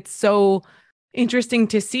it's so interesting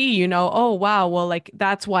to see, oh, wow, well, like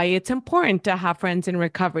that's why it's important to have friends in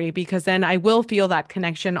recovery, because then I will feel that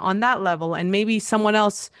connection on that level. And maybe someone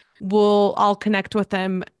else I'll connect with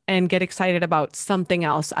them and get excited about something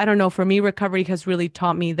else. I don't know. For me, recovery has really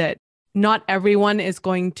taught me that not everyone is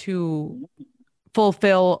going to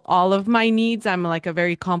fulfill all of my needs. I'm like a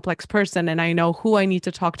very complex person, and I know who I need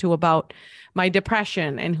to talk to about my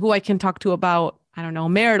depression and who I can talk to about, I don't know,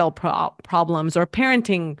 marital problems or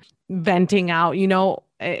parenting, venting out.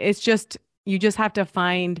 It's just, you just have to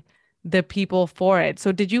find the people for it.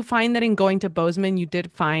 So did you find that in going to Bozeman, you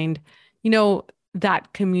did find,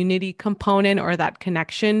 that community component or that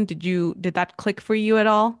connection? Did that click for you at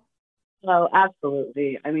all? Oh,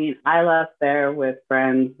 absolutely. I mean, I left there with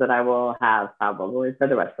friends that I will have probably for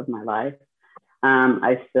the rest of my life.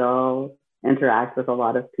 I still interact with a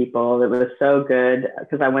lot of people. It was so good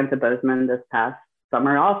because I went to Bozeman this past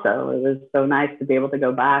summer also. It was so nice to be able to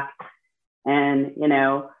go back. And,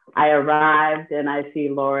 I arrived and I see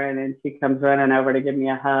Lauren and she comes running over to give me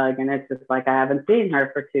a hug. And it's just like, I haven't seen her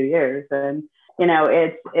for 2 years. And,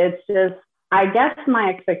 it's just, I guess my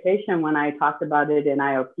expectation when I talked about it in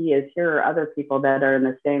IOP is here are other people that are in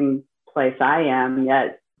the same place I am,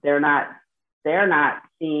 yet they're not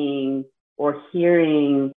seeing or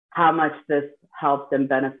hearing how much this helped and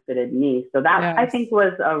benefited me. So that Yes. I think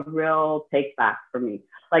was a real take back for me.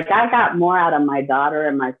 Like I got more out of my daughter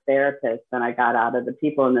and my therapist than I got out of the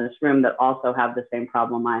people in this room that also have the same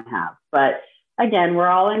problem I have. But again, we're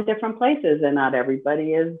all in different places and not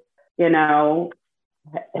everybody is,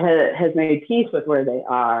 has made peace with where they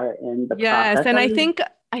are in the Yes, process. and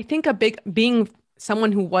I think a big being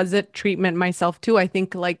someone who was at treatment myself too, I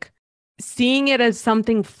think like seeing it as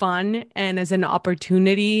something fun and as an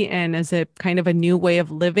opportunity and as a kind of a new way of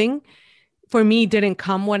living for me didn't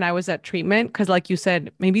come when I was at treatment because like you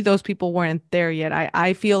said, maybe those people weren't there yet.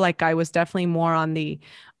 I feel like I was definitely more on the,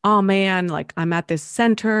 oh man, like I'm at this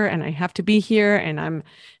center and I have to be here and I'm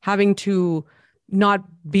having to not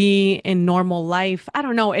be in normal life. I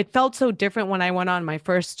don't know. It felt so different when I went on my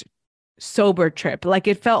first sober trip. Like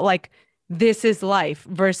it felt like this is life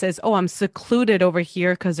versus, oh, I'm secluded over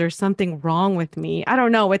here because there's something wrong with me. I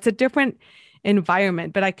don't know. It's a different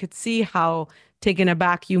environment, but I could see how taken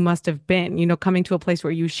aback you must have been, coming to a place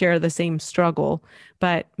where you share the same struggle,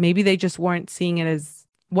 but maybe they just weren't seeing it as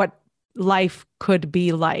what life could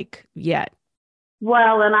be like yet.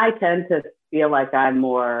 Well, and I tend to feel like I'm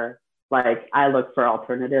more like I look for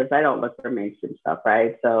alternatives. I don't look for mainstream stuff,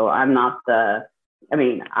 right? So I'm not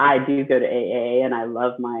I do go to AA and I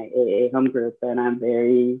love my AA home group and I'm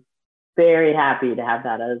very, very happy to have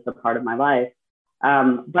that as a part of my life.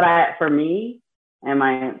 But for me,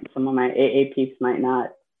 and some of my AA peeps might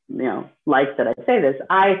not, like that I say this,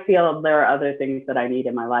 I feel there are other things that I need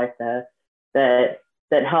in my life that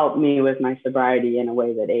help me with my sobriety in a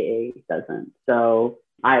way that AA doesn't. So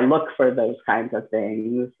I look for those kinds of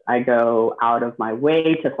things. I go out of my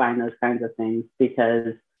way to find those kinds of things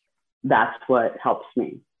because that's what helps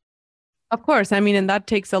me. Of course. I mean, and that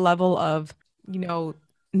takes a level of,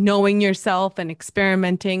 knowing yourself and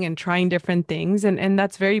experimenting and trying different things. And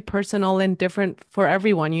that's very personal and different for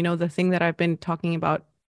everyone. The thing that I've been talking about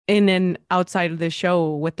in and outside of the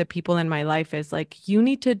show with the people in my life is like, you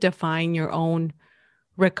need to define your own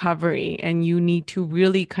recovery and you need to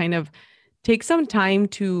really kind of take some time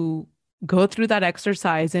to go through that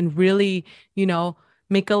exercise and really,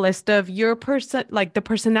 make a list of your like the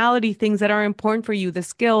personality things that are important for you, the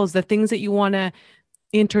skills, the things that you want to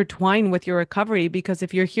intertwine with your recovery. Because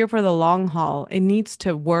if you're here for the long haul, it needs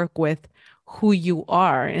to work with who you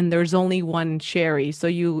are. And there's only one Sherry. So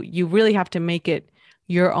you really have to make it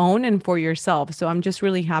your own and for yourself. So I'm just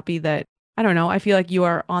really happy that, I don't know, I feel like you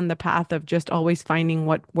are on the path of just always finding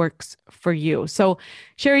what works for you. So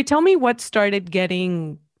Sherry, tell me what started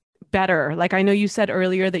getting better. Like I know you said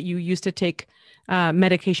earlier that you used to take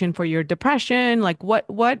medication for your depression. Like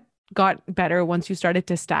what got better once you started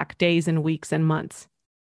to stack days and weeks and months?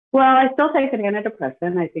 Well, I still take an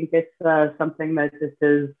antidepressant. I think it's something that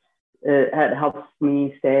it helps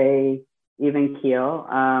me stay even keel.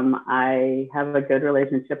 I have a good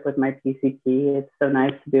relationship with my PCP. It's so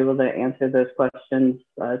nice to be able to answer those questions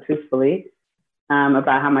truthfully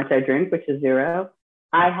about how much I drink, which is 0.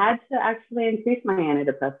 I had to actually increase my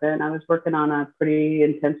antidepressant. I was working on a pretty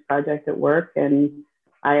intense project at work and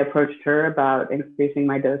I approached her about increasing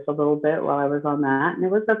my dose a little bit while I was on that. And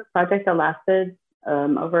it was a project that lasted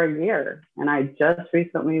over a year. And I just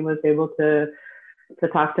recently was able to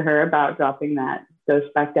talk to her about dropping that dose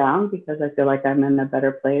back down because I feel like I'm in a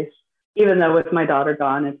better place. Even though with my daughter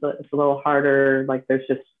gone, it's a little harder. Like there's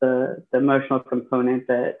just the emotional component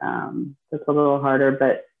that it's a little harder.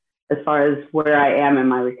 But as far as where I am in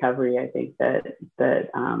my recovery, I think that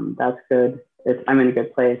that's good. I'm in a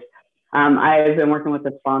good place. I've been working with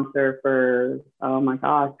a sponsor for, oh my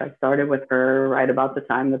gosh, I started with her right about the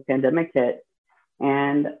time the pandemic hit.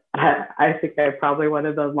 And I think I'm probably one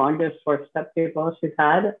of the longest 4-step people she's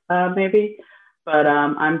had, maybe. But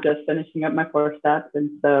I'm just finishing up my 4 steps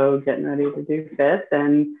and so getting ready to do 5th.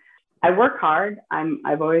 And I work hard.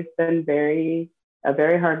 I've always been a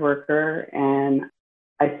very hard worker. And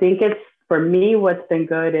I think it's, for me, what's been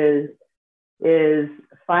good is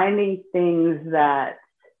finding things that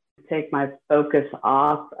take my focus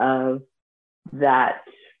off of that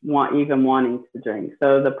even wanting to drink.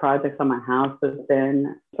 So the projects on my house have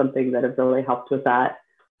been something that have really helped with that.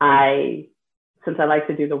 Since I like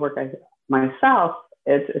to do the work myself,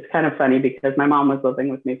 it's kind of funny because my mom was living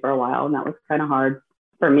with me for a while and that was kind of hard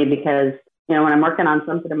for me because, when I'm working on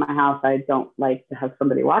something in my house, I don't like to have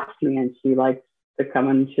somebody watch me and she likes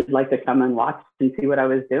she'd like to come and watch and see what I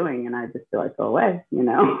was doing. And I just feel like, go away, you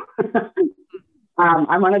know.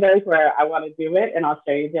 I'm one of those where I want to do it and I'll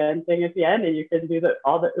show you the end thing at the end and you can do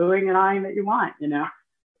all the oohing and eyeing that you want, you know.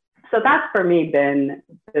 So that's for me been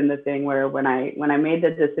the thing where when I made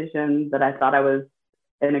the decision that I thought I was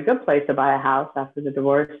in a good place to buy a house after the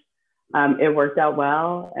divorce, it worked out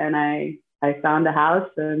well. And I found a house,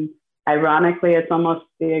 and ironically, it's almost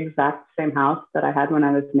the exact same house that I had when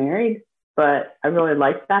I was married, but I really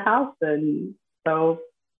liked that house. And so,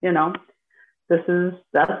 you know,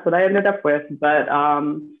 that's what I ended up with. But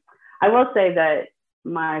I will say that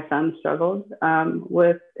my son struggled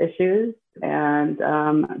with issues, and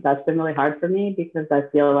that's been really hard for me because I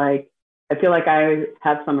feel like I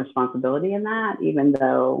have some responsibility in that, even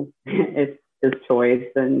though it's his choice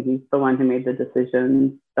and he's the one who made the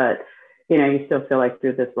decisions. But you know, you still feel like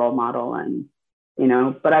you're this role model, and you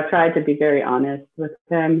know. But I've tried to be very honest with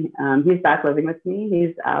him. He's back living with me.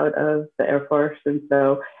 He's out of the Air Force, and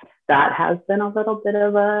so that has been a little bit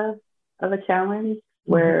of a challenge.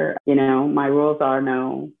 Where, you know, my rules are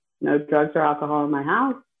no drugs or alcohol in my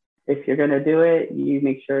house. If you're going to do it, you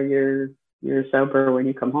make sure you're sober when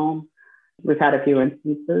you come home. We've had a few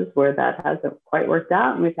instances where that hasn't quite worked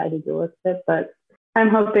out and we've had to deal with it. But I'm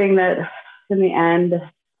hoping that in the end,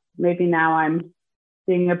 maybe now I'm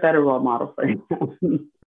being a better role model for him.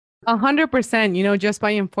 100%, you know, just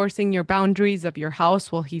by enforcing your boundaries of your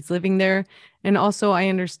house while he's living there. And also, I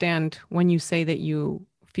understand when you say that you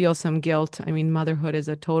feel some guilt. I mean, motherhood is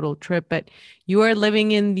a total trip, but you are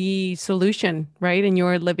living in the solution, right? And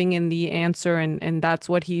you're living in the answer, and that's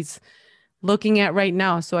what he's looking at right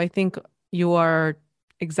now. So I think you are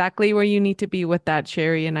exactly where you need to be with that,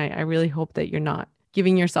 Sherry. And I really hope that you're not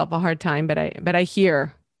giving yourself a hard time, but I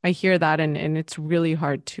hear that, and it's really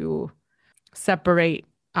hard to separate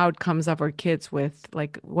outcomes of our kids with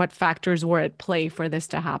like what factors were at play for this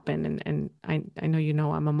to happen. And I know, you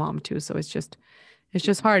know, I'm a mom too, so it's just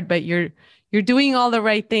hard, but you're doing all the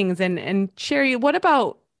right things. And Sherry, what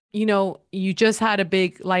about, you know, you just had a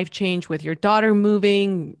big life change with your daughter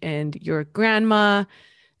moving and your grandma,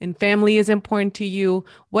 and family is important to you.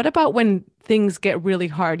 What about when things get really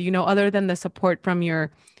hard, you know, other than the support from your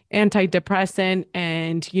antidepressant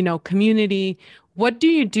and, you know, community? What do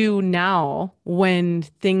you do now when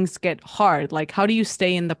things get hard? Like, how do you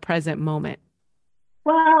stay in the present moment?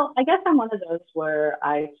 Well, I guess I'm one of those where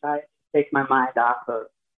I try to take my mind off of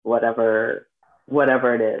whatever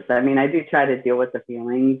it is. I mean, I do try to deal with the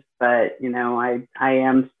feelings, but you know, I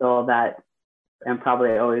am still that, and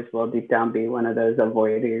probably always will deep down be one of those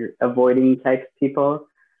avoiding type people.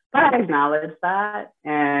 But I acknowledge that,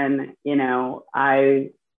 and you know, I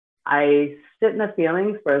sit in the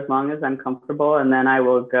feelings for as long as I'm comfortable, and then I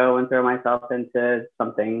will go and throw myself into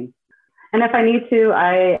something. And if I need to,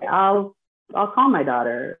 I'll call my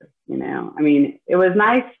daughter. You know, I mean, it was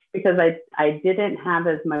nice because I didn't have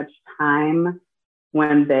as much time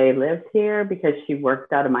when they lived here because she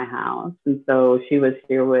worked out of my house, and so she was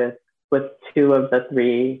here with two of the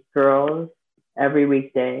three girls every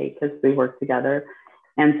weekday because we worked together.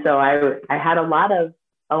 And so I had a lot of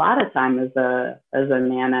time as a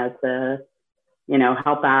nana to, you know,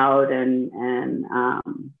 help out and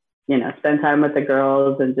you know, spend time with the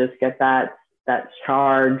girls and just get that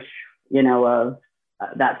charge, you know, of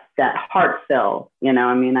that heart fill, you know.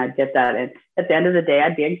 I mean, I'd get that, and at the end of the day,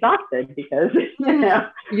 I'd be exhausted because, you know,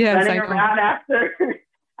 running around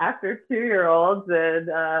after 2-year-olds and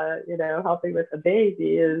you know, helping with a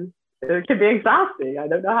baby it can be exhausting. I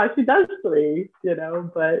don't know how she does 3, you know,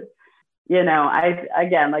 but you know,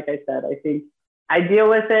 again, like I said, I think I deal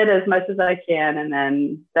with it as much as I can, and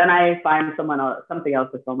then I find something else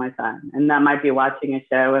to fill my time, and that might be watching a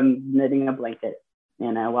show and knitting a blanket,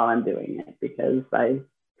 you know, while I'm doing it, because I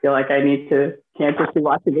feel like I can't just be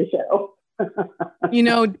watching a show. You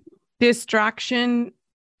know, distraction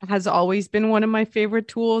has always been one of my favorite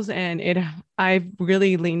tools, and I've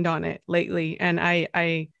really leaned on it lately. And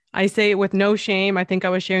I say it with no shame. I think I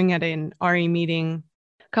was sharing at an RE meeting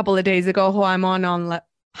a couple of days ago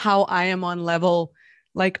how I am on level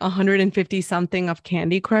like 150 something of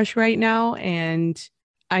Candy Crush right now. And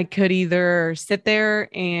I could either sit there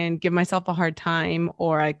and give myself a hard time,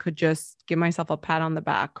 or I could just give myself a pat on the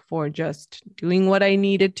back for just doing what I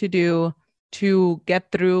needed to do to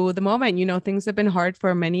get through the moment. You know, things have been hard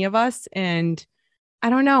for many of us. And I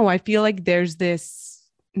don't know, I feel like there's this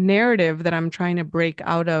narrative that I'm trying to break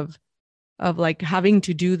out of like having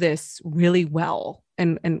to do this really well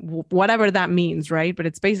and whatever that means, right? But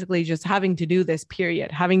it's basically just having to do this,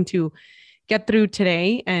 period, having to get through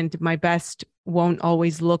today, and my best won't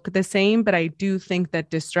always look the same. But I do think that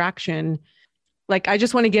distraction, Like, I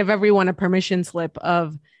just want to give everyone a permission slip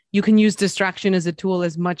of you can use distraction as a tool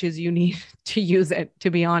as much as you need to use it,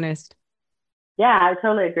 to be honest. Yeah, I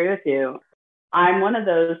totally agree with you. I'm one of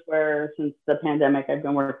those where since the pandemic, I've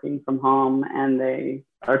been working from home and they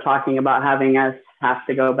are talking about having us have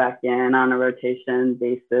to go back in on a rotation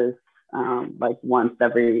basis, like once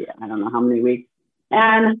every, I don't know how many weeks.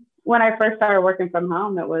 And when I first started working from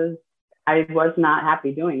home, I was not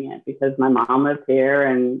happy doing it because my mom lived here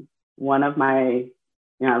and one of my,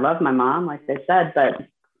 I love my mom, like I said, but,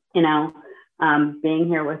 being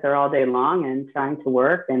here with her all day long and trying to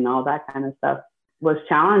work and all that kind of stuff was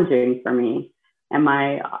challenging for me. And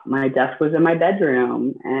my desk was in my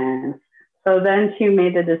bedroom. And so then she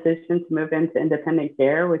made the decision to move into independent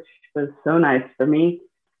care, which was so nice for me.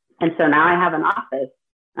 And so now I have an office.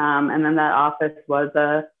 And then that office was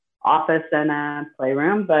a office and a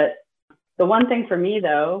playroom. But the one thing for me,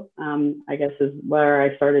 though, I guess is where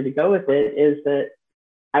I started to go with it, is that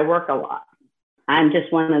I work a lot. I'm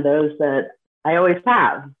just one of those that I always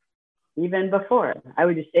have. Even before, I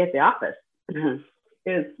would just stay at the office.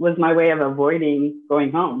 It was my way of avoiding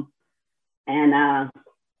going home. And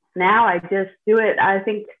now I just do it, I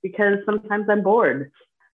think, because sometimes I'm bored.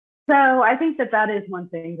 So I think that is one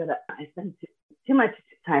thing that I spend too much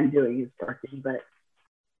time doing is working. But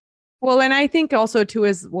well, and I think also too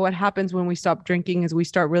is what happens when we stop drinking is we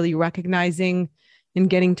start really recognizing and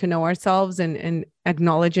getting to know ourselves and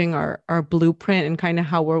acknowledging our blueprint and kind of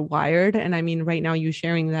how we're wired. And I mean, right now you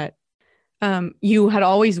sharing that you had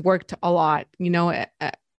always worked a lot,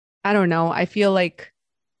 I don't know. I feel like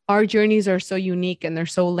our journeys are so unique and they're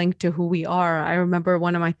so linked to who we are. I remember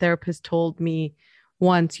one of my therapists told me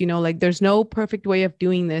once, like there's no perfect way of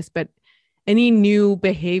doing this, but any new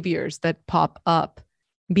behaviors that pop up,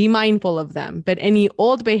 be mindful of them. But any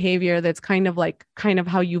old behavior that's kind of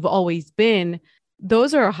how you've always been,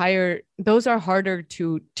 those are harder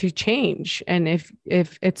to change. And if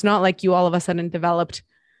it's not like you all of a sudden developed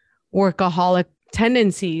workaholic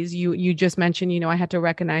tendencies, you just mentioned, I had to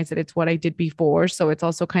recognize that it's what I did before. So it's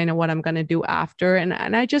also kind of what I'm going to do after. And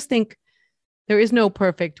I just think there is no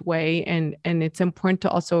perfect way. And it's important to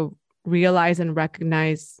also realize and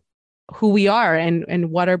recognize who we are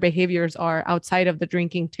and what our behaviors are outside of the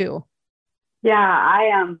drinking too. Yeah,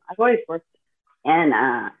 I've always worked in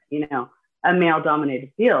a male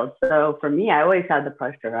dominated field. So for me, I always had the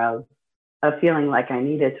pressure of feeling like I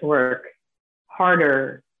needed to work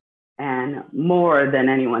harder and more than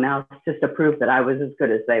anyone else just to prove that I was as good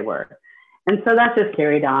as they were. And so that just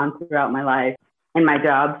carried on throughout my life and my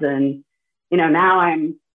jobs. And, now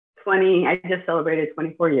I'm 20, I just celebrated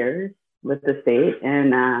 24 years with the state.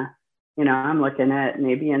 And, I'm looking at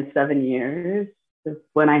maybe in 7 years,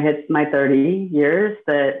 when I hit my 30 years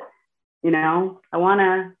that, I want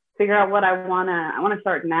to figure out what I want to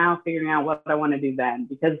start now figuring out what I want to do then,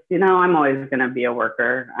 because, I'm always going to be a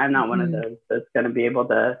worker. I'm not one of those that's going to be able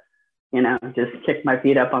to, just kick my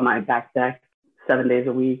feet up on my back deck 7 days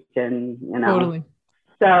a week. And, Totally.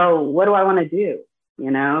 So what do I want to do?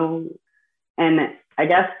 And I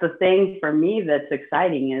guess the thing for me that's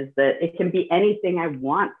exciting is that it can be anything I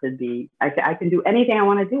want to be. I can do anything I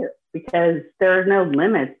want to do because there are no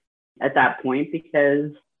limits at that point,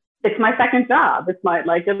 because it's my second job. It's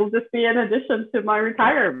it'll just be in addition to my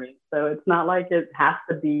retirement. So it's not like it has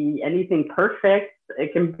to be anything perfect.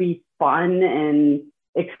 It can be fun and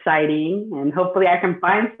exciting, and hopefully I can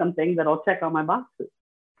find something that'll check all my boxes.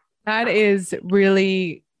 That is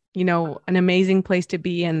really, an amazing place to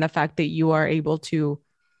be in, the fact that you are able to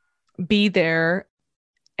be there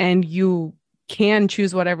and you can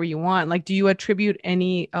choose whatever you want. Like, do you attribute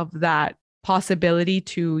any of that possibility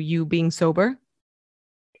to you being sober?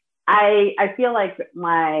 I feel like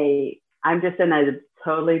I'm just in a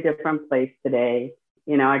totally different place today.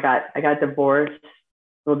 I got divorced.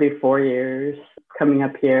 It'll be 4 years coming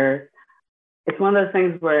up here. It's one of those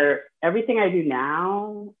things where everything I do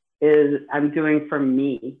now is I'm doing for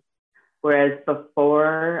me. Whereas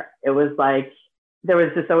before it was like, there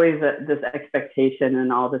was just always this expectation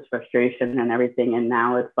and all this frustration and everything. And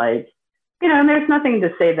now it's like, and there's nothing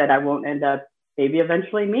to say that I won't end up maybe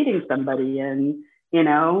eventually meeting somebody and,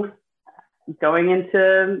 going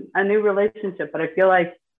into a new relationship. But I feel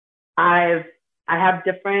like I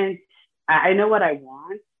know what I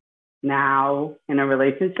want now in a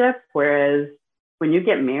relationship. Whereas when you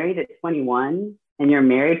get married at 21 and you're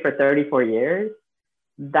married for 34 years,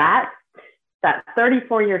 that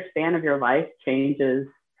 34-year span of your life changes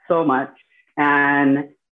so much. And,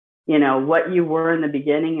 what you were in the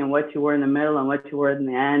beginning and what you were in the middle and what you were in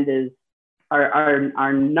the end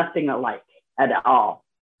are nothing alike at all.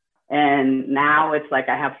 And now it's like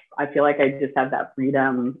I feel like I just have that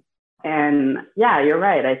freedom And yeah, you're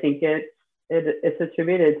right. I think it's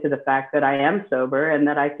attributed to the fact that I am sober and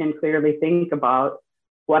that I can clearly think about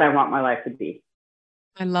what I want my life to be.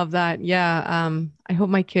 I love that. Yeah. I hope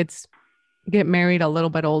my kids get married a little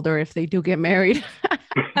bit older if they do get married.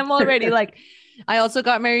 I'm already like, I also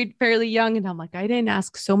got married fairly young and I'm like, I didn't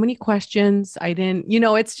ask so many questions. I didn't,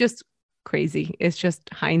 it's just crazy. It's just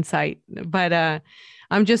hindsight. But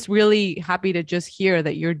I'm just really happy to just hear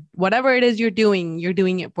that whatever it is you're doing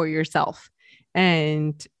it for yourself.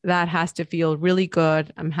 And that has to feel really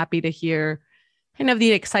good. I'm happy to hear kind of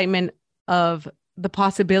the excitement of the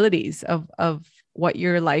possibilities of what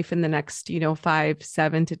your life in the next, 5,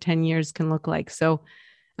 7 to 10 years can look like. So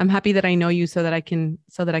I'm happy that I know you so that I can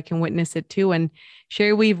witness it too. And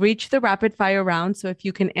Sherry, we've reached the rapid fire round. So if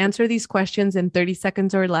you can answer these questions in 30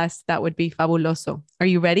 seconds or less, that would be fabuloso. Are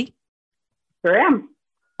you ready? Sure am.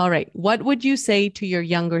 All right. What would you say to your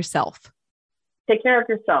younger self? Take care of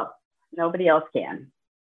yourself. Nobody else can.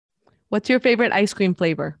 What's your favorite ice cream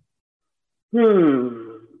flavor?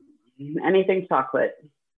 Anything chocolate.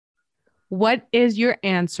 What is your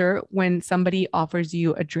answer when somebody offers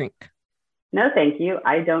you a drink? No, thank you.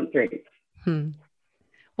 I don't drink.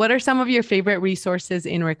 What are some of your favorite resources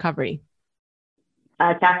in recovery?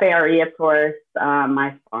 Cafe RE, of course,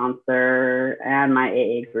 my sponsor and my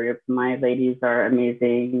AA group. My ladies are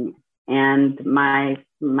amazing. And my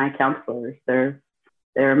counselors, they're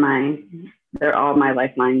all my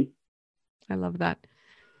lifelines. I love that.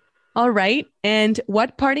 All right. And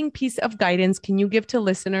what parting piece of guidance can you give to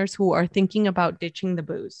listeners who are thinking about ditching the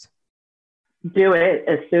booze? Do it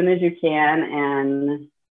as soon as you can and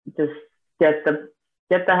just get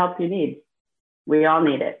the help you need. We all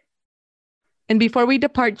need it. And before we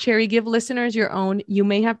depart, Cherry, give listeners your own "you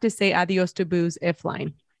may have to say adios to booze" if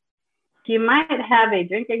line. You might have a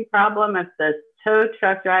drinking problem if the tow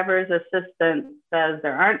truck driver's assistant says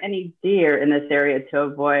there aren't any deer in this area to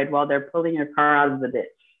avoid while they're pulling your car out of the ditch.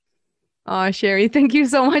 Oh, Sherry, thank you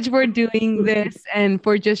so much for doing this and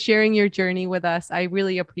for just sharing your journey with us. I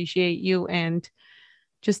really appreciate you, and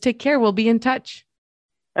just take care. We'll be in touch.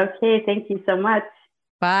 Okay. Thank you so much.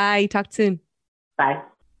 Bye. Talk soon. Bye.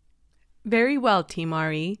 Very well, Team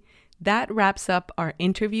RE. That wraps up our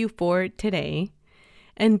interview for today.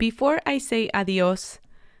 And before I say adios,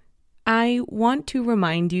 I want to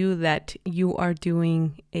remind you that you are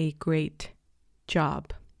doing a great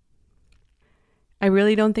job. I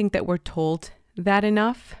really don't think that we're told that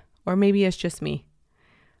enough, or maybe it's just me.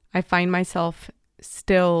 I find myself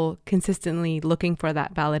still consistently looking for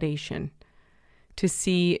that validation to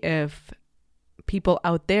see if people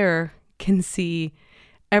out there can see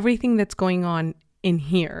everything that's going on in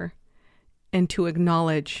here and to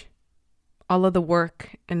acknowledge all of the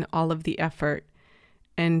work and all of the effort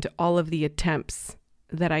and all of the attempts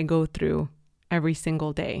that I go through every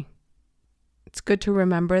single day. It's good to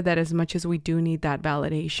remember that as much as we do need that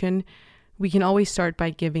validation, we can always start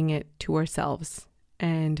by giving it to ourselves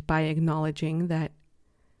and by acknowledging that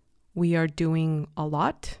we are doing a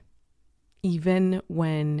lot, even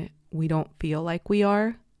when we don't feel like we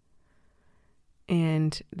are,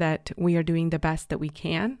 and that we are doing the best that we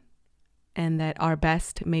can, and that our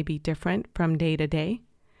best may be different from day to day,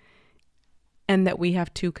 and that we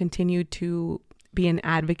have to continue to be an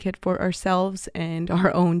advocate for ourselves and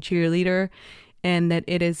our own cheerleader, and that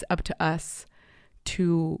it is up to us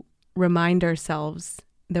to remind ourselves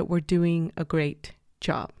that we're doing a great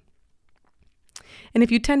job. And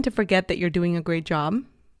if you tend to forget that you're doing a great job,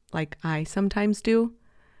 like I sometimes do,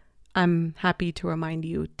 I'm happy to remind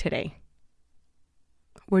you today.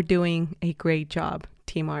 We're doing a great job,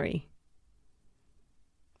 Team RE.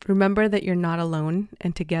 Remember that you're not alone,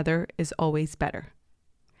 and together is always better.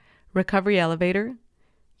 Recovery elevator,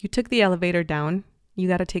 you took the elevator down, you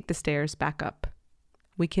got to take the stairs back up.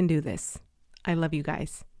 We can do this. I love you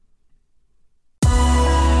guys.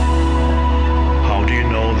 How do you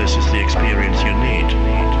know this is the experience you need?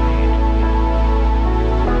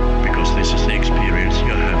 Because this is the experience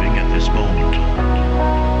you're having at this moment.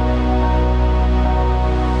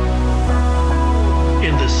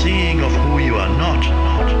 In the seeing of who you are not,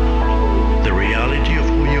 the reality of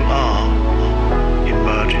who you are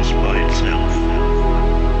emerges by itself.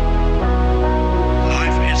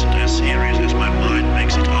 Life isn't as serious as my mind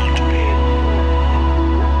makes it out to be.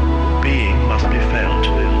 Being must be felt.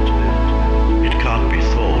 It can't be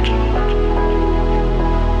thought.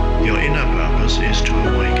 Your inner purpose is to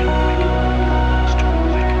awaken.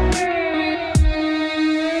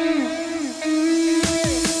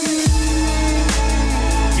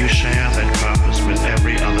 You share that purpose with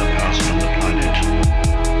every other person on the planet,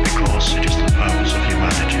 because it is the purpose of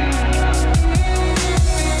humanity.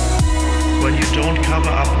 When you don't cover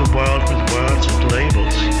up the world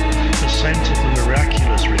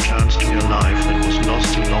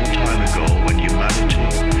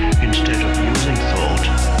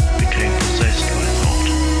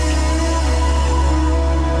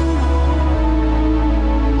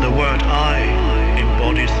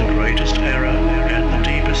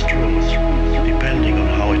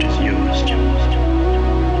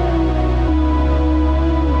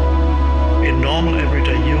normal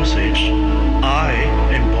everyday usage, I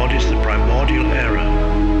embodies the primordial error,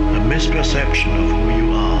 a misperception of who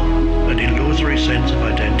you are, an illusory sense of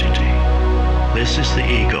identity. This is the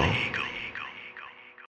ego.